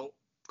it,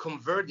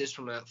 convert this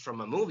from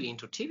a movie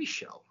into a TV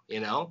show,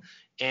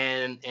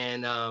 and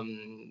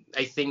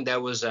I think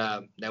that was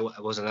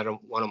another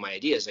one of my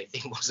ideas. I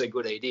think was a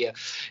good idea,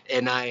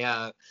 and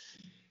I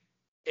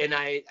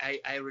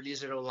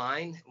released it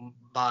online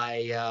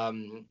by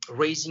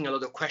raising a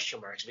lot of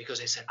question marks,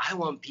 because I said, I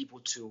want people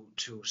to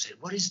say,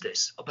 what is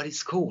this? Oh, but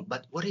it's cool.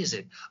 But what is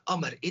it? Oh,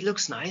 but it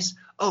looks nice.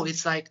 Oh,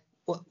 it's like,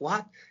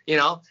 what?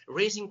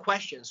 Raising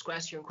questions.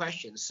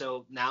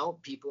 So now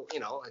people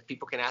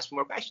can ask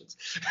more questions.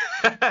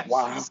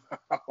 Wow.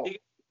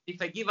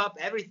 If I give up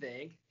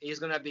everything, it's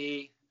going to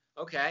be,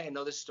 okay, I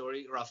know the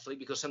story roughly,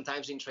 because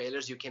sometimes in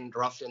trailers you can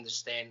roughly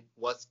understand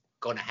what's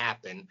going to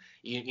happen.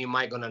 You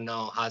might going to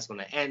know how it's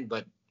going to end,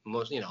 but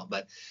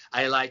but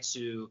I like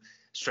to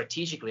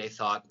strategically, I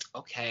thought,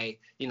 okay,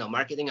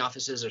 marketing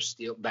offices are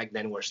still, back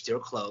then were still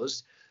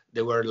closed.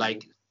 They were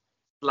like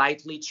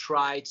slightly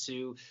try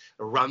to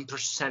run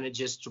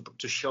percentages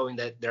to showing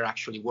that they're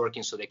actually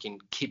working so they can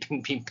keep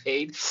being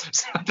paid.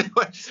 So they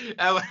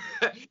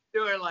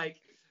were like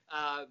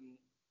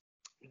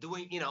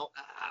doing,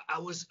 I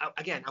was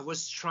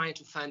trying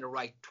to find the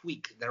right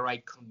tweak, the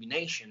right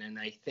combination, and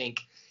I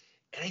think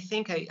I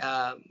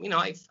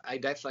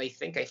definitely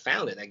think I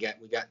found it.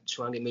 We got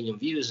 200 million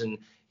views in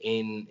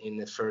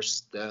the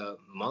first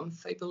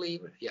month, I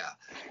believe. Yeah.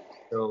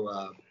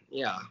 So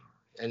yeah,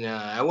 and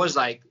I was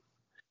like,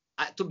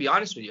 to be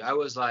honest with you, I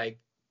was like,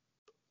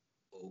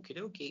 okie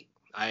dokie.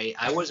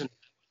 I wasn't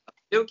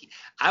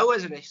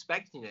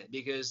expecting it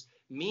because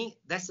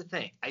that's the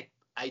thing.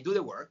 I do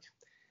the work.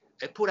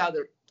 I put out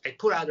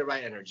the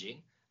right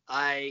energy.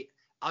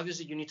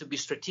 Obviously you need to be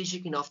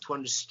strategic enough to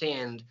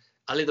understand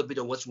a little bit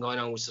of what's going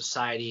on with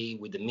society,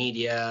 with the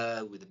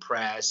media, with the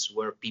press,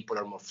 where people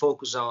are more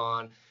focused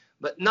on.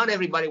 But not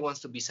everybody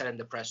wants to be sat in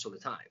the press all the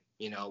time,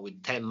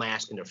 with 10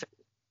 masks in their face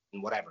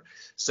and whatever.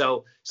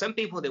 So some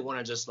people, they want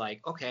to just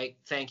like, okay,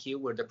 thank you,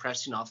 we're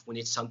depressed enough, we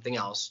need something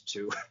else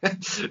to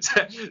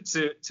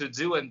to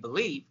do and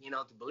believe,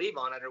 to believe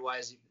on.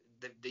 Otherwise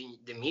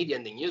the media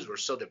and the news were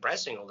so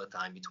depressing all the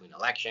time, between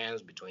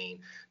elections, between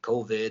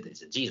COVID.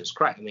 It's Jesus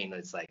Christ. I mean,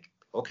 it's like,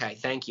 okay,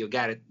 thank you,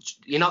 got it.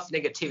 Enough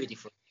negativity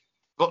for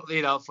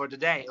the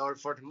day, or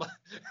for the month,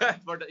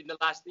 in the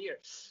last year.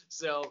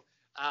 So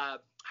I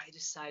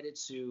decided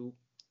to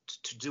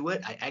do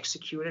it. I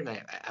executed.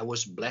 I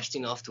was blessed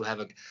enough to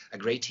have a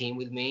great team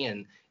with me,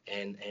 and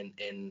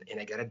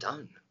I got it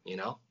done.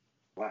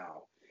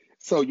 Wow.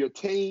 So your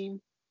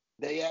team,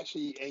 they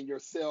actually, and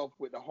yourself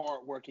with the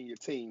hard work in your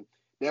team,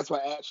 that's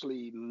what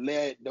actually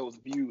led those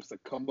views to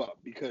come up,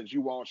 because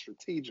you all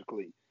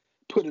strategically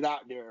put it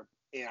out there.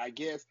 And I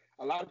guess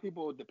a lot of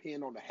people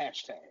depend on the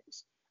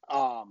hashtags,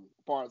 as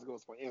far as it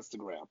goes for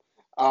Instagram.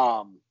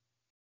 I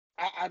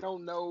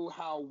don't know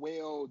how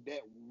well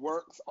that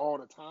works all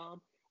the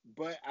time,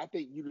 but I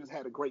think you just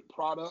had a great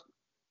product.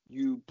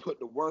 You put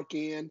the work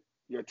in,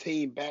 your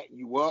team backed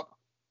you up,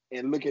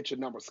 and look at your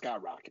numbers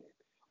skyrocketing.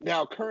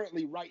 Now,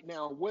 currently, right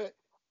now, where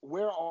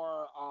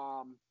are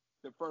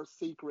the First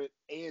Secret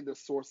and the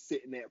Source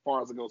sitting at, as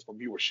far as it goes for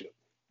viewership?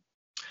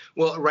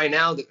 Well, right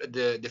now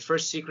the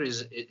First Secret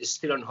is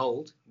still on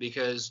hold,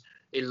 because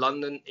in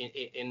London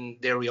in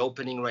they're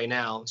reopening right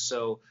now.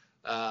 So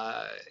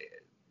I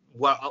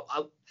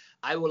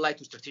would like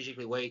to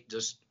strategically wait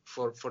just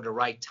for the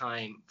right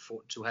time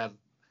to have,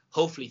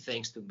 hopefully,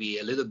 things to be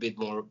a little bit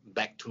more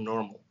back to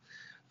normal.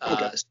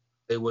 Okay. So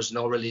there was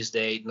no release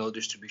date, no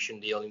distribution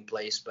deal in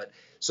place, but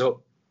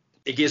so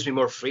it gives me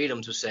more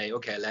freedom to say,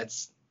 okay,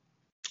 let's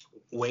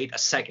wait a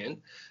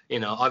second.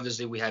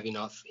 Obviously we have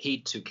enough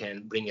heat to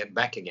can bring it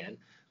back again,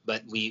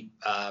 but we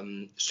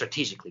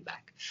strategically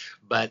back.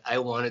 But I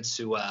wanted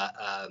to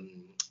I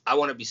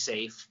want to be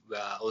safe,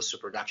 also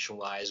production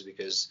wise,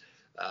 because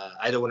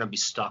I don't want to be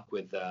stuck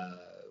with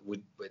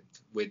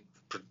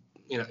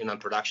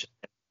production.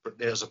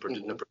 There's a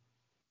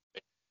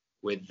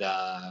with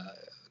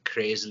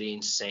crazily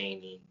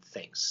insane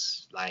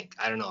things. Like,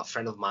 I don't know, a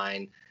friend of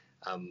mine,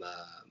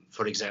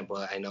 for example,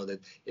 I know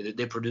that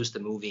they produced a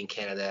movie in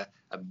Canada,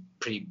 a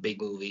pretty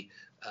big movie,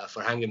 for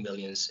 100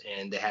 millions,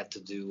 and they had to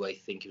do, I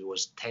think it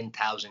was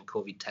 10,000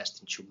 COVID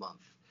tests in 2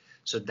 months.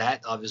 So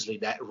that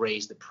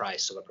raised the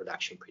price of a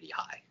production pretty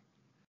high.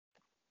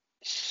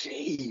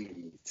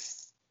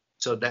 Jeez.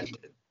 So that's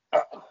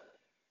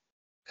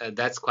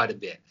quite a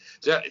bit.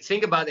 So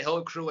think about the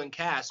whole crew and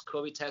cast,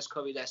 COVID test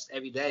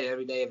every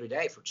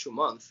day for 2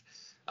 months.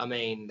 I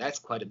mean, that's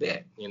quite a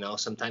bit,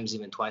 sometimes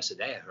even twice a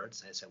day, I heard.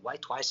 So I said, why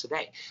twice a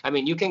day? I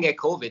mean, you can get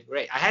COVID,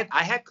 right?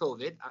 I had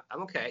COVID.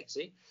 I'm okay.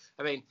 See,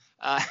 I mean,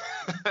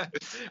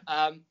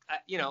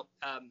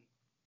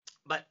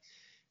 but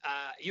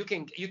you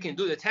can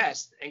do the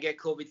test and get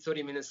COVID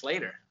 30 minutes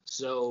later.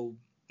 So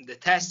the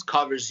test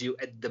covers you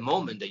at the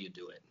moment that you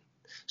do it.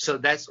 So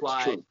that's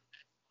why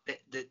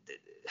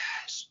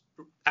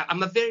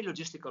I'm a very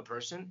logistical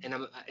person, and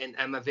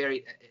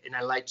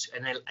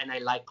I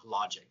like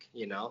logic,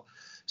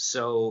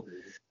 So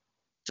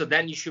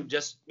then you should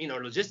just,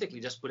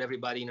 logistically just put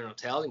everybody in an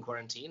hotel in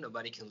quarantine.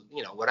 Nobody can,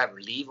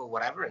 whatever, leave or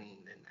whatever. And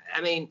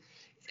I mean,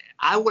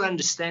 I would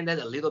understand that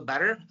a little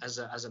better as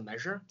a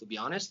measure, to be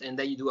honest. And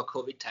then you do a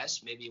COVID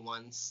test maybe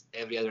once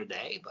every other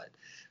day. But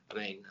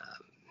I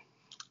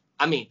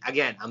mean,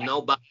 again, I'm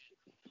nobody,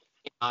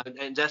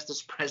 and just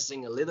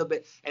expressing a little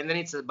bit. And then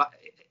it's about,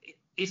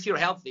 if you're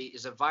healthy,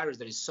 it's a virus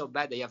that is so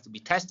bad that you have to be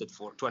tested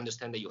for to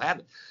understand that you have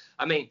it.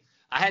 I mean,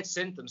 I had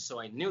symptoms,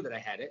 so I knew that I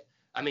had it.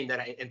 I mean,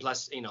 and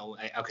plus, I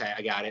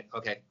got it.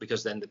 Okay.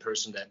 Because then the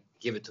person that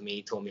gave it to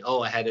me told me,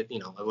 oh, I had it,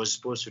 I was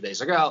supposed 2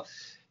 days ago.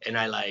 And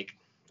I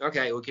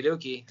okay, okie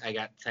dokie. I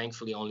got,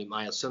 thankfully, only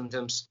mild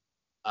symptoms.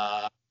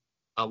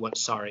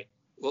 Sorry.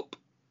 Whoop.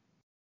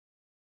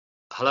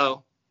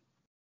 Hello?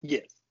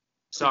 Yes.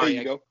 Sorry.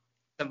 There you go.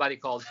 Somebody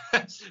called.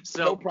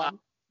 So no problem.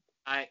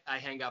 I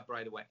hang up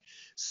right away.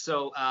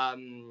 So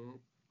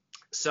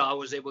so I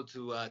was able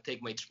to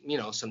take my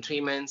some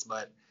treatments,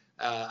 but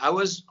I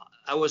was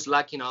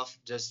lucky enough,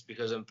 just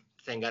because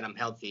thank God I'm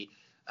healthy.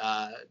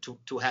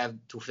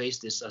 to face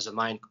this as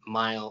a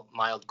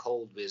mild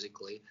cold,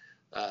 basically.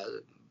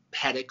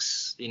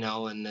 Headaches,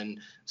 and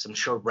then some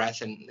short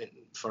breath and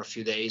for a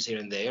few days here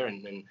and there,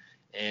 and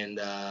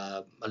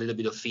a little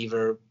bit of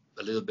fever,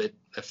 a little bit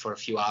for a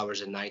few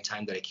hours at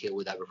nighttime that I killed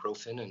with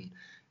ibuprofen,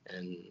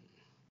 and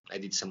I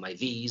did some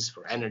IVs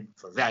for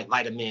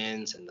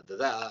vitamins and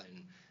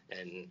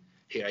and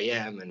here I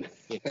am, and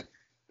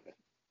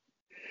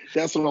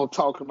That's what I'm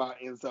talking about,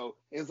 Enzo.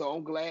 Enzo,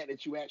 I'm glad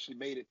that you actually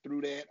made it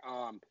through that.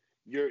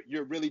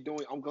 You're really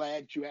doing. I'm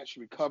glad you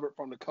actually recovered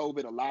from the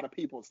COVID. A lot of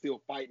people are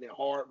still fighting it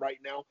hard right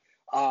now.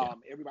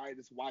 Everybody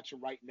that's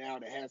watching right now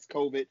that has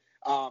COVID,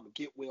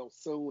 get well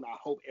soon. I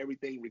hope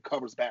everything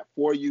recovers back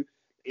for you.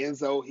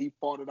 Enzo, he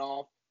fought it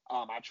off.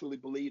 I truly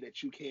believe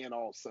that you can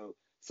also.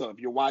 So if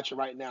you're watching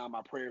right now,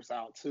 my prayers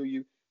out to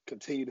you.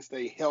 Continue to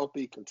stay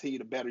healthy. Continue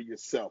to better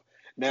yourself.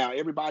 Now,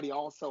 everybody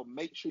also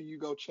make sure you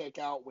go check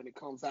out when it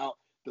comes out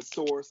the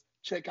source.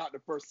 Check out The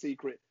First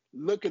Secret.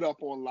 Look it up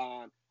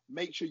online.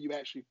 Make sure you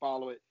actually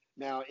follow it.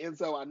 Now,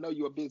 Enzo, I know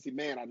you're a busy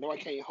man. I know I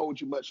can't hold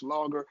you much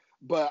longer,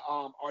 but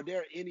are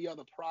there any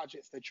other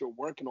projects that you're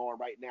working on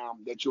right now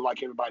that you'd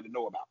like everybody to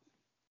know about?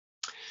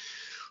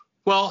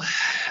 Well,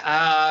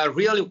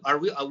 really,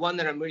 one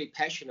that I'm really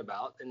passionate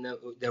about and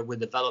that we're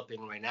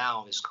developing right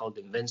now is called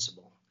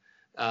Invincible.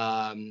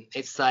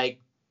 It's like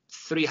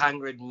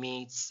 300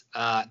 meets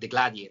The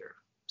Gladiator.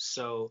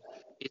 So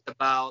it's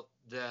about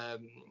the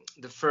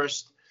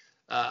first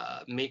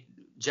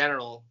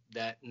general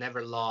that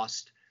never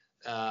lost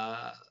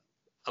a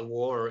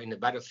war in the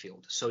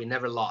battlefield. So he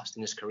never lost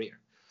in his career.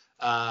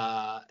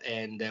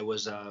 And there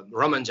was a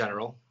Roman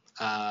general,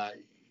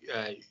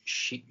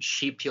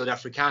 Scipio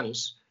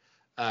Africanus,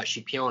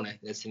 Scipione,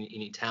 that's in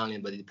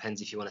Italian, but it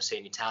depends if you want to say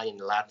in Italian,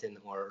 Latin,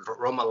 or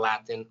Roman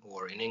Latin,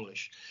 or in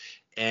English.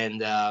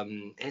 And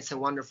it's a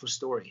wonderful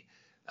story.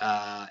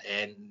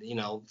 And,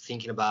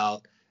 thinking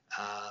about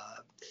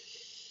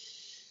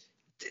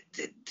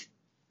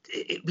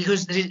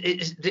because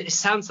it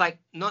sounds like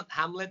not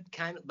Hamlet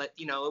kind of, but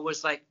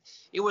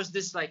it was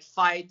this like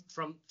fight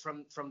from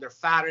their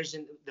fathers,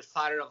 and the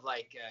father of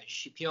like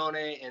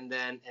Scipione, and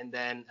then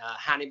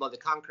Hannibal the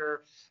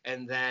Conqueror,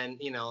 and then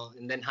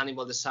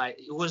Hannibal decided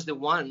it was the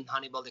one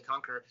Hannibal the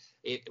Conqueror.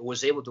 It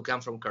was able to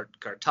come from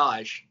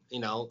Carthage,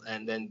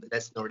 and then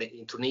that's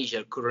in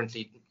Tunisia,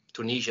 currently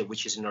Tunisia,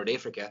 which is in North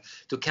Africa,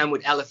 to come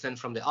with elephant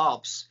from the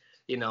Alps,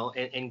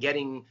 and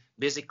getting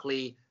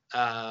basically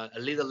a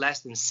little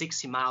less than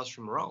 60 miles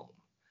from Rome.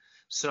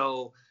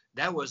 So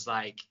that was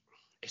like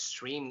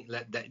extreme.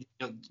 That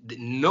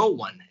no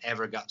one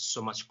ever got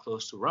so much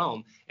close to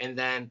Rome. And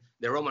then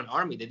the Roman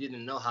army, they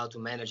didn't know how to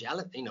manage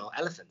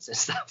elephants and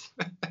stuff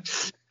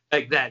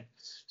like that.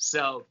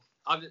 So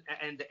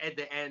and at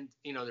the end,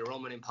 the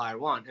Roman Empire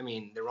won. I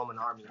mean, the Roman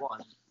army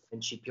won.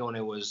 And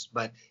Scipione was,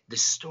 but the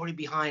story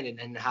behind it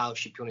and how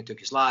Scipione took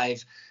his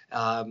life,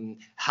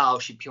 how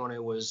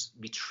Scipione was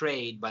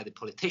betrayed by the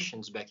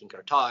politicians back in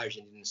Carthage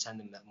and didn't send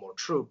them more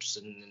troops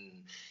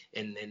and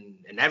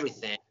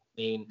everything. I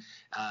mean,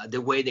 the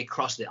way they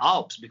crossed the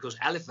Alps, because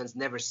elephants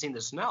never seen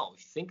the snow.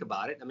 If you think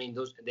about it, I mean,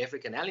 the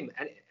African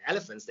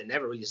elephants, they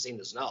never really seen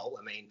the snow.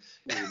 I mean,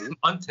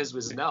 mountains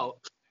with snow,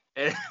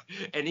 and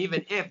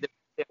even if they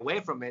stay away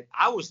from it,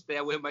 I would stay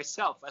away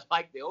myself. I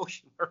like the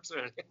ocean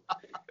personally.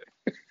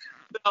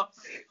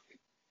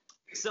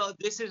 So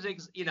this is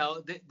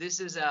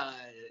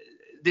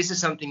this is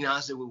something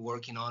else that we're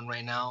working on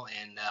right now,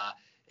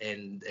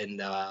 and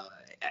I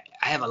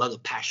have a lot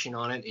of passion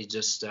on it. It's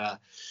just a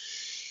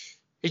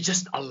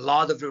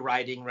lot of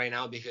rewriting right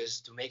now,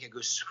 because to make a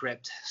good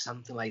script,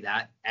 something like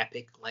that,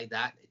 epic like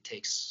that, it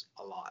takes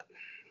a lot.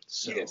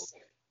 So yes.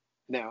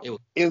 Now,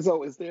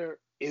 Enzo,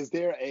 is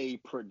there a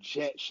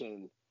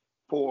projection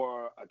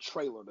for a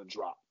trailer to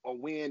drop, or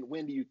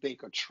when do you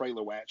think a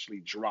trailer will actually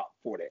drop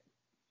for that?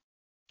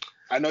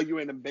 I know you're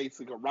in the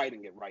basic of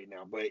writing it right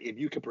now, but if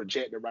you could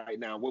project it right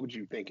now, what would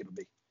you think it'll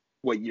be?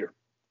 What year?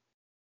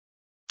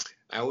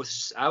 I would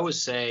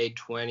say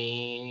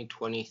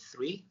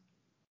 2023.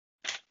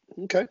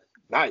 Okay,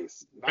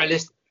 nice.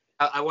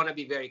 I want to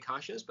be very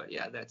conscious, but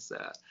yeah, that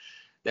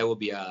will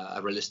be a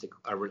realistic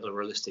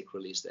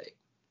release date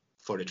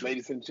for the trailer.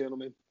 Ladies and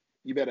gentlemen,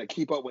 you better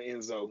keep up with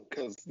Enzo,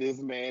 because this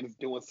man is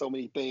doing so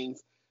many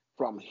things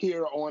from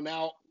here on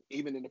out,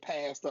 even in the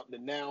past up to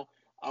now.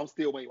 I'm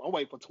still waiting. I'm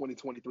waiting for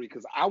 2023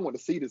 because I want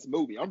to see this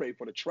movie. I'm ready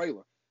for the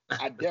trailer.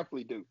 I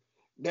definitely do.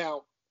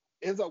 Now,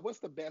 Enzo, what's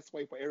the best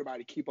way for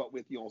everybody to keep up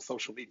with you on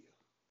social media?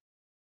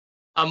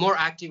 I'm more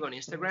active on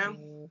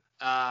Instagram,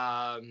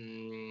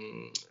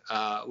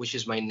 which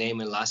is my name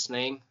and last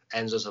name,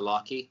 Enzo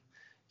Zelocchi,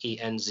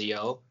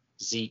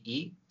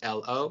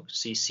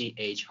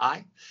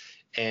 ENZOZELOCCHI.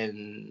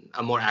 And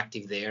I'm more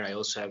active there. I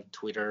also have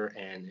Twitter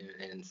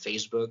and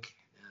Facebook,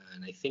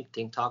 and I think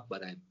TikTok,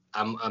 but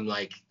I'm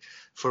like,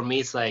 for me,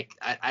 it's like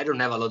I don't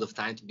have a lot of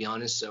time, to be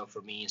honest. So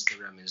for me,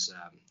 Instagram is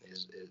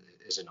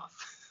enough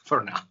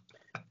for now.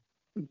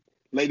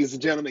 Ladies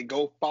and gentlemen,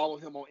 go follow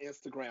him on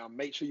Instagram.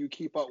 Make sure you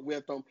keep up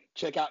with him.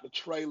 Check out the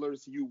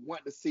trailers. You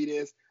want to see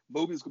this.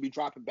 Movies will be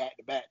dropping back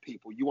to back,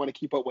 people. You want to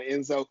keep up with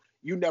Enzo.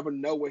 You never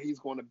know where he's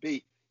going to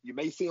be. You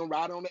may see him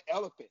riding on the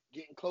elephant,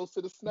 getting close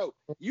to the snow.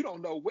 You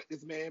don't know what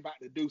this man about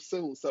to do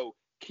soon, so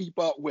keep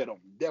up with him.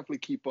 Definitely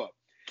keep up.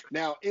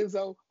 Now,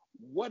 Enzo,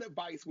 what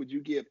advice would you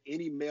give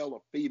any male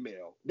or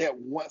female that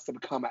wants to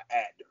become an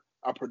actor,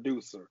 a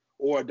producer,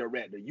 or a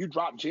director? You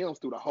dropped gems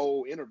through the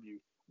whole interview,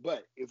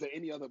 but is there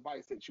any other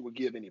advice that you would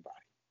give anybody?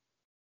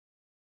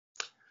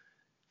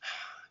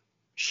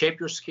 Shape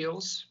your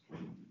skills.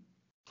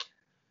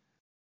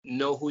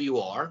 Know who you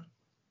are.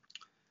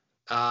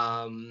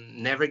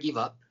 Never give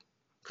up.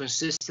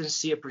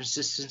 Consistency and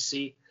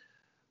persistency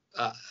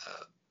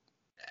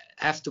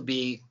have to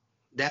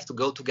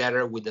go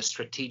together with a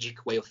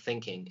strategic way of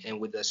thinking and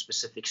with a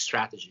specific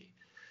strategy.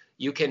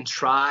 You can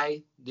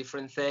try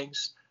different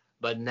things,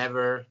 but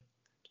never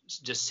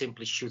just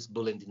simply shoot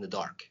bullet in the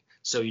dark.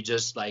 So you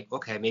just like,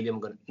 okay, maybe I'm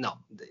gonna, no,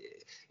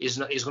 it's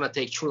gonna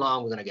take too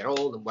long. We're gonna get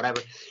old and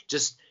whatever.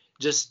 Just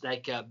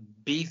like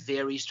be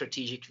very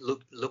strategic.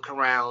 Look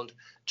around.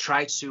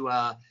 Try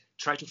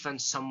to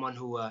find someone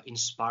who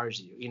inspires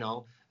you. You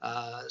know,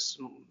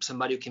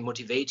 somebody who can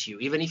motivate you,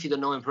 even if you don't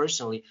know him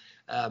personally.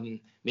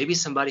 Maybe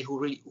somebody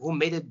who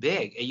made it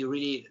big, and you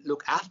really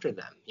look after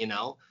them. You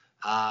know,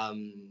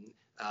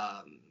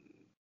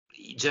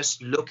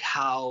 just look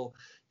how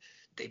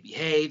they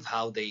behave,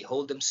 how they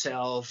hold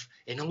themselves,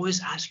 and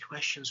always ask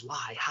questions: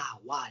 why,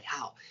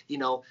 how? You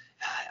know,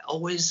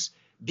 always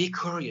be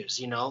curious.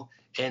 You know,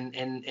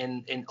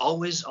 and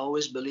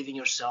always believe in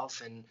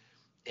yourself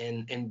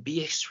and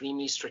be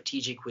extremely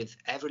strategic with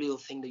every little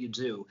thing that you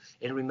do.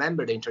 And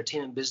remember, the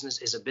entertainment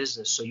business is a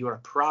business, so you're a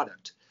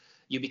product.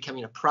 You're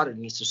becoming a product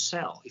that needs to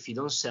sell. If you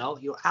don't sell,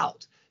 you're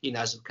out. You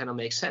know, it kind of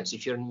makes sense.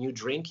 If you're a new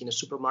drink in a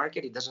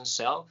supermarket, it doesn't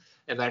sell,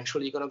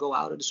 eventually you're going to go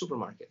out of the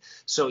supermarket.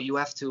 So you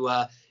have to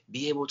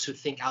be able to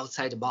think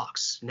outside the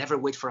box. Never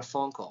wait for a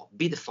phone call.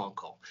 Be the phone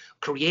call.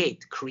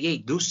 Create,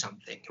 do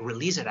something.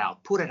 Release it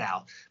out. Put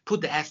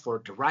the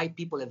effort. The right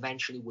people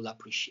eventually will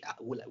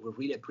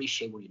really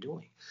appreciate what you're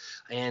doing.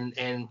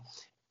 And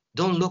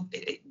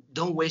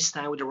don't waste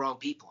time with the wrong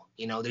people.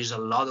 You know, there's a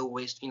lot of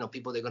waste,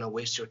 people that are going to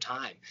waste your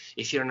time.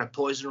 If you're in a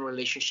poison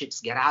relationships,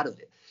 get out of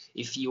it.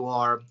 If you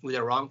are with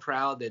a wrong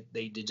crowd that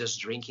they just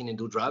drinking and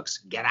do drugs,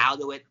 get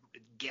out of it.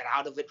 Get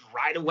out of it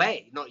right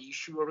away. No, you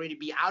should already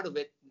be out of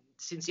it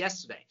since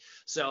yesterday.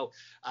 So,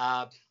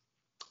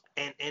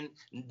 and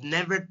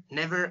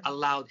never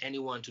allowed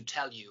anyone to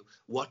tell you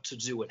what to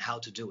do and how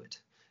to do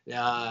it.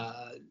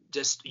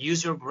 Just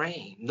use your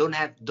brain.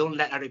 Don't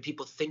let other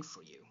people think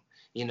for you.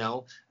 You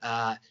know,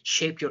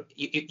 shape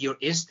your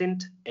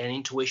instinct and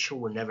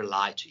intuition will never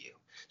lie to you.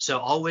 So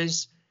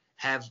always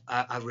have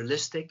a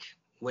realistic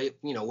way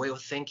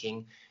of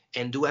thinking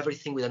and do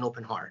everything with an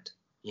open heart,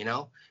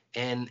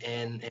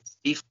 and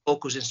be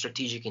focused and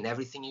strategic in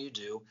everything you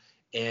do.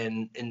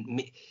 And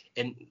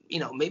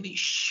maybe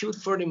shoot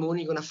for the moon,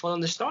 you're going to fall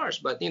on the stars,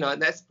 but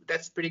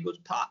that's pretty good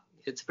spot.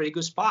 It's a pretty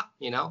good spot,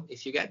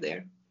 if you get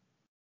there.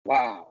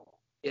 Wow.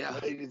 Yeah.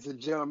 Ladies and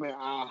gentlemen,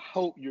 I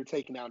hope you're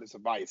taking out this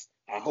advice.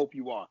 I hope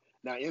you are.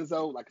 Now,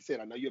 Enzo, like I said,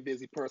 I know you're a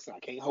busy person. I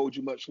can't hold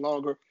you much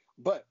longer,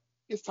 but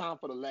it's time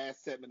for the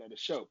last segment of the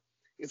show.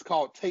 It's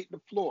called Take the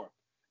Floor.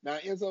 Now,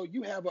 Enzo,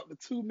 you have up to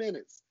 2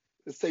 minutes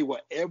to say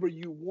whatever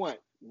you want.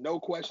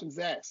 No questions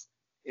asked.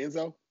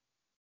 Enzo,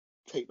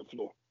 take the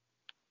floor.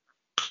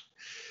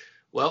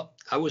 Well,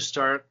 I would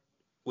start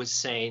with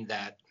saying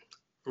that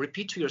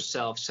repeat to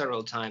yourself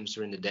several times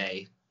during the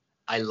day,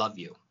 I love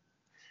you.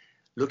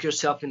 Look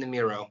yourself in the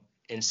mirror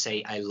and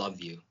say, I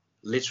love you.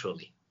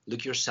 Literally.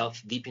 Look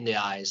yourself deep in the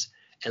eyes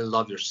and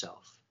love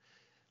yourself.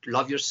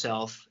 Love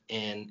yourself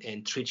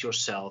and treat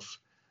yourself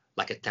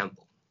like a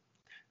temple.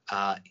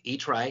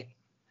 Eat right.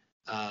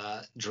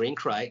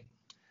 Drink right.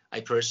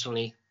 I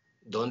personally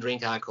don't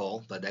drink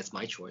alcohol, but that's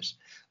my choice.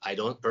 I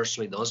don't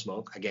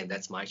smoke. Again,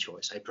 that's my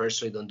choice. I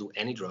personally don't do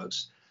any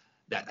drugs.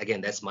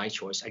 That's my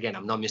choice. Again,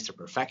 I'm not Mr.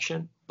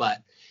 Perfection,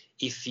 but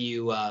if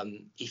you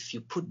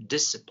put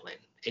discipline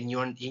and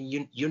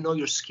you know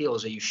your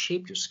skills and you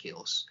shape your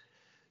skills,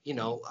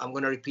 I'm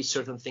going to repeat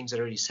certain things that I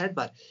already said,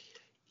 but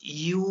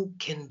you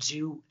can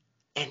do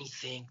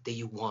anything that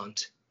you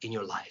want in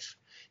your life.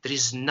 There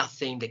is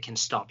nothing that can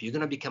stop you. You're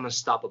going to become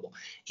unstoppable.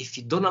 If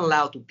you don't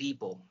allow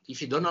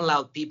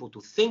people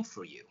to think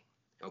for you,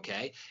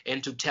 okay,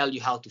 and to tell you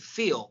how to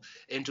feel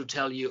and to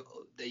tell you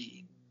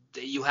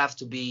that you have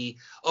to be,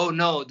 oh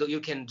no,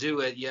 you can do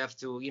it. You have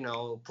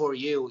to, pour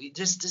you.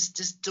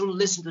 Just don't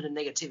listen to the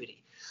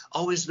negativity.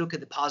 Always look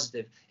at the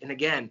positive. And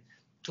again,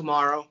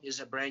 tomorrow is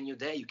a brand new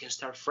day. You can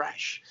start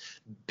fresh.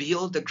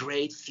 Build a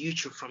great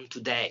future from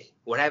today.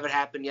 Whatever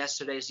happened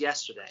yesterday is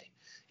yesterday.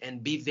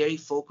 And be very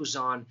focused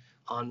on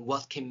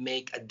what can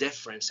make a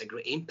difference, a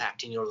great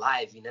impact in your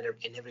life, in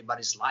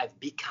everybody's life.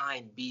 Be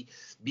kind, be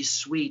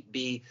sweet,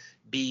 be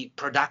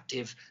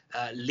productive.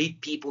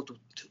 Lead people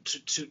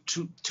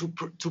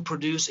to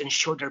produce and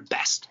show their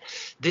best.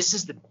 This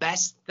is the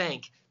best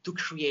thing to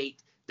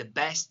create the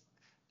best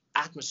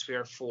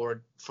atmosphere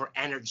for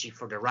energy,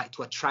 for the right,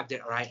 to attract the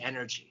right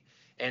energy,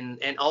 and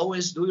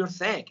always do your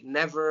thing.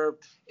 Never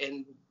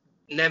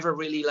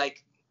really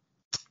like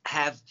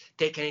have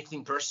take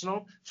anything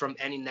personal from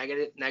any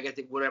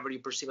negative whatever you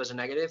perceive as a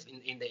negative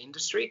in the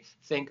industry.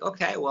 Think,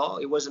 okay, well,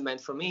 it wasn't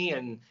meant for me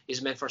and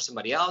it's meant for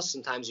somebody else.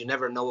 Sometimes you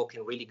never know what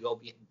can really go,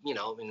 you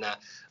know, in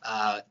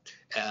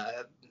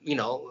you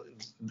know,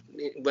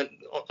 when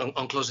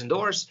on closing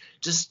doors.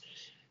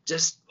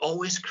 Just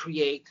always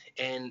create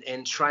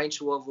and try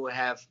to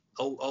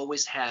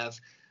always have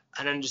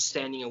an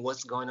understanding of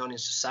what's going on in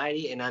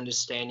society, an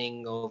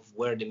understanding of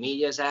where the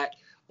media is at,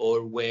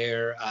 or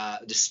where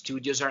the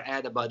studios are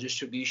at about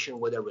distribution,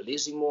 where they're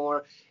releasing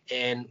more,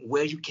 and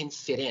where you can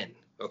fit in.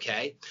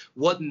 Okay,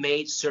 what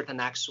made certain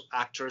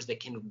actors that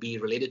can be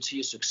related to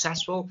you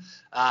successful?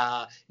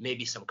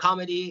 Maybe some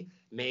comedy,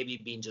 maybe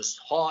being just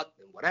hot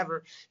and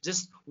whatever.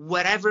 Just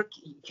whatever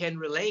can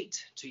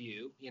relate to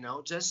you. You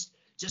know, just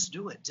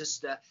do it.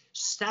 Just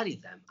study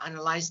them,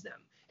 analyze them,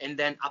 and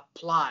then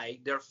apply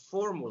their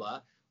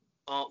formula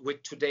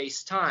with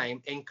today's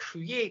time and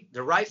create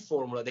the right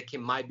formula that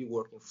might be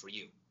working for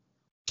you.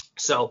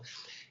 So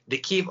the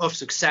key of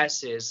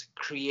success is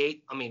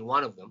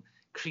one of them,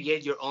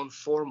 create your own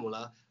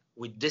formula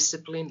with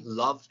discipline,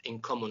 love,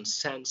 and common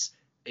sense,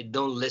 and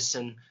don't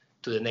listen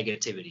to the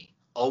negativity.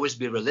 Always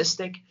be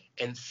realistic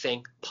and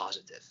think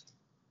positive.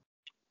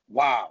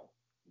 Wow.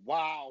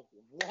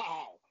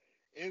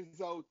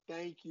 Enzo,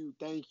 thank you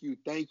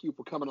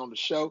for coming on the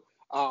show.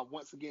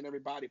 Once again,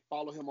 everybody,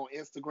 follow him on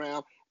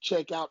Instagram.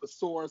 Check out the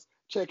source.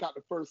 Check out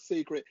the First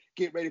Secret.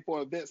 Get ready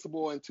for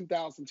Invincible in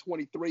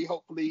 2023.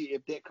 Hopefully,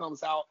 if that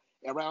comes out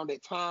around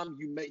that time,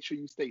 you make sure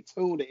you stay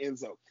tuned to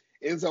Enzo.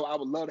 Enzo, I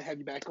would love to have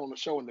you back on the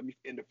show in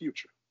the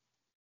future.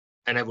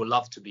 And I would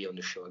love to be on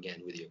the show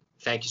again with you.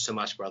 Thank you so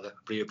much, brother.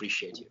 Really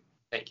appreciate you.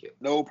 Thank you.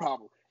 No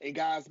problem. And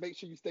guys, make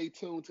sure you stay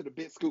tuned to the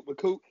Big Scoop with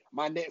Coop.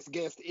 My next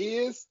guest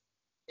is,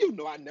 you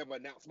know I never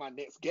announce my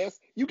next guest.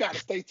 You got to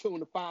stay tuned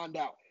to find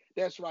out.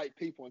 That's right,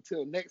 people.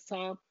 Until next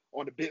time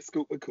on the Big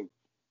Scoop with Coop.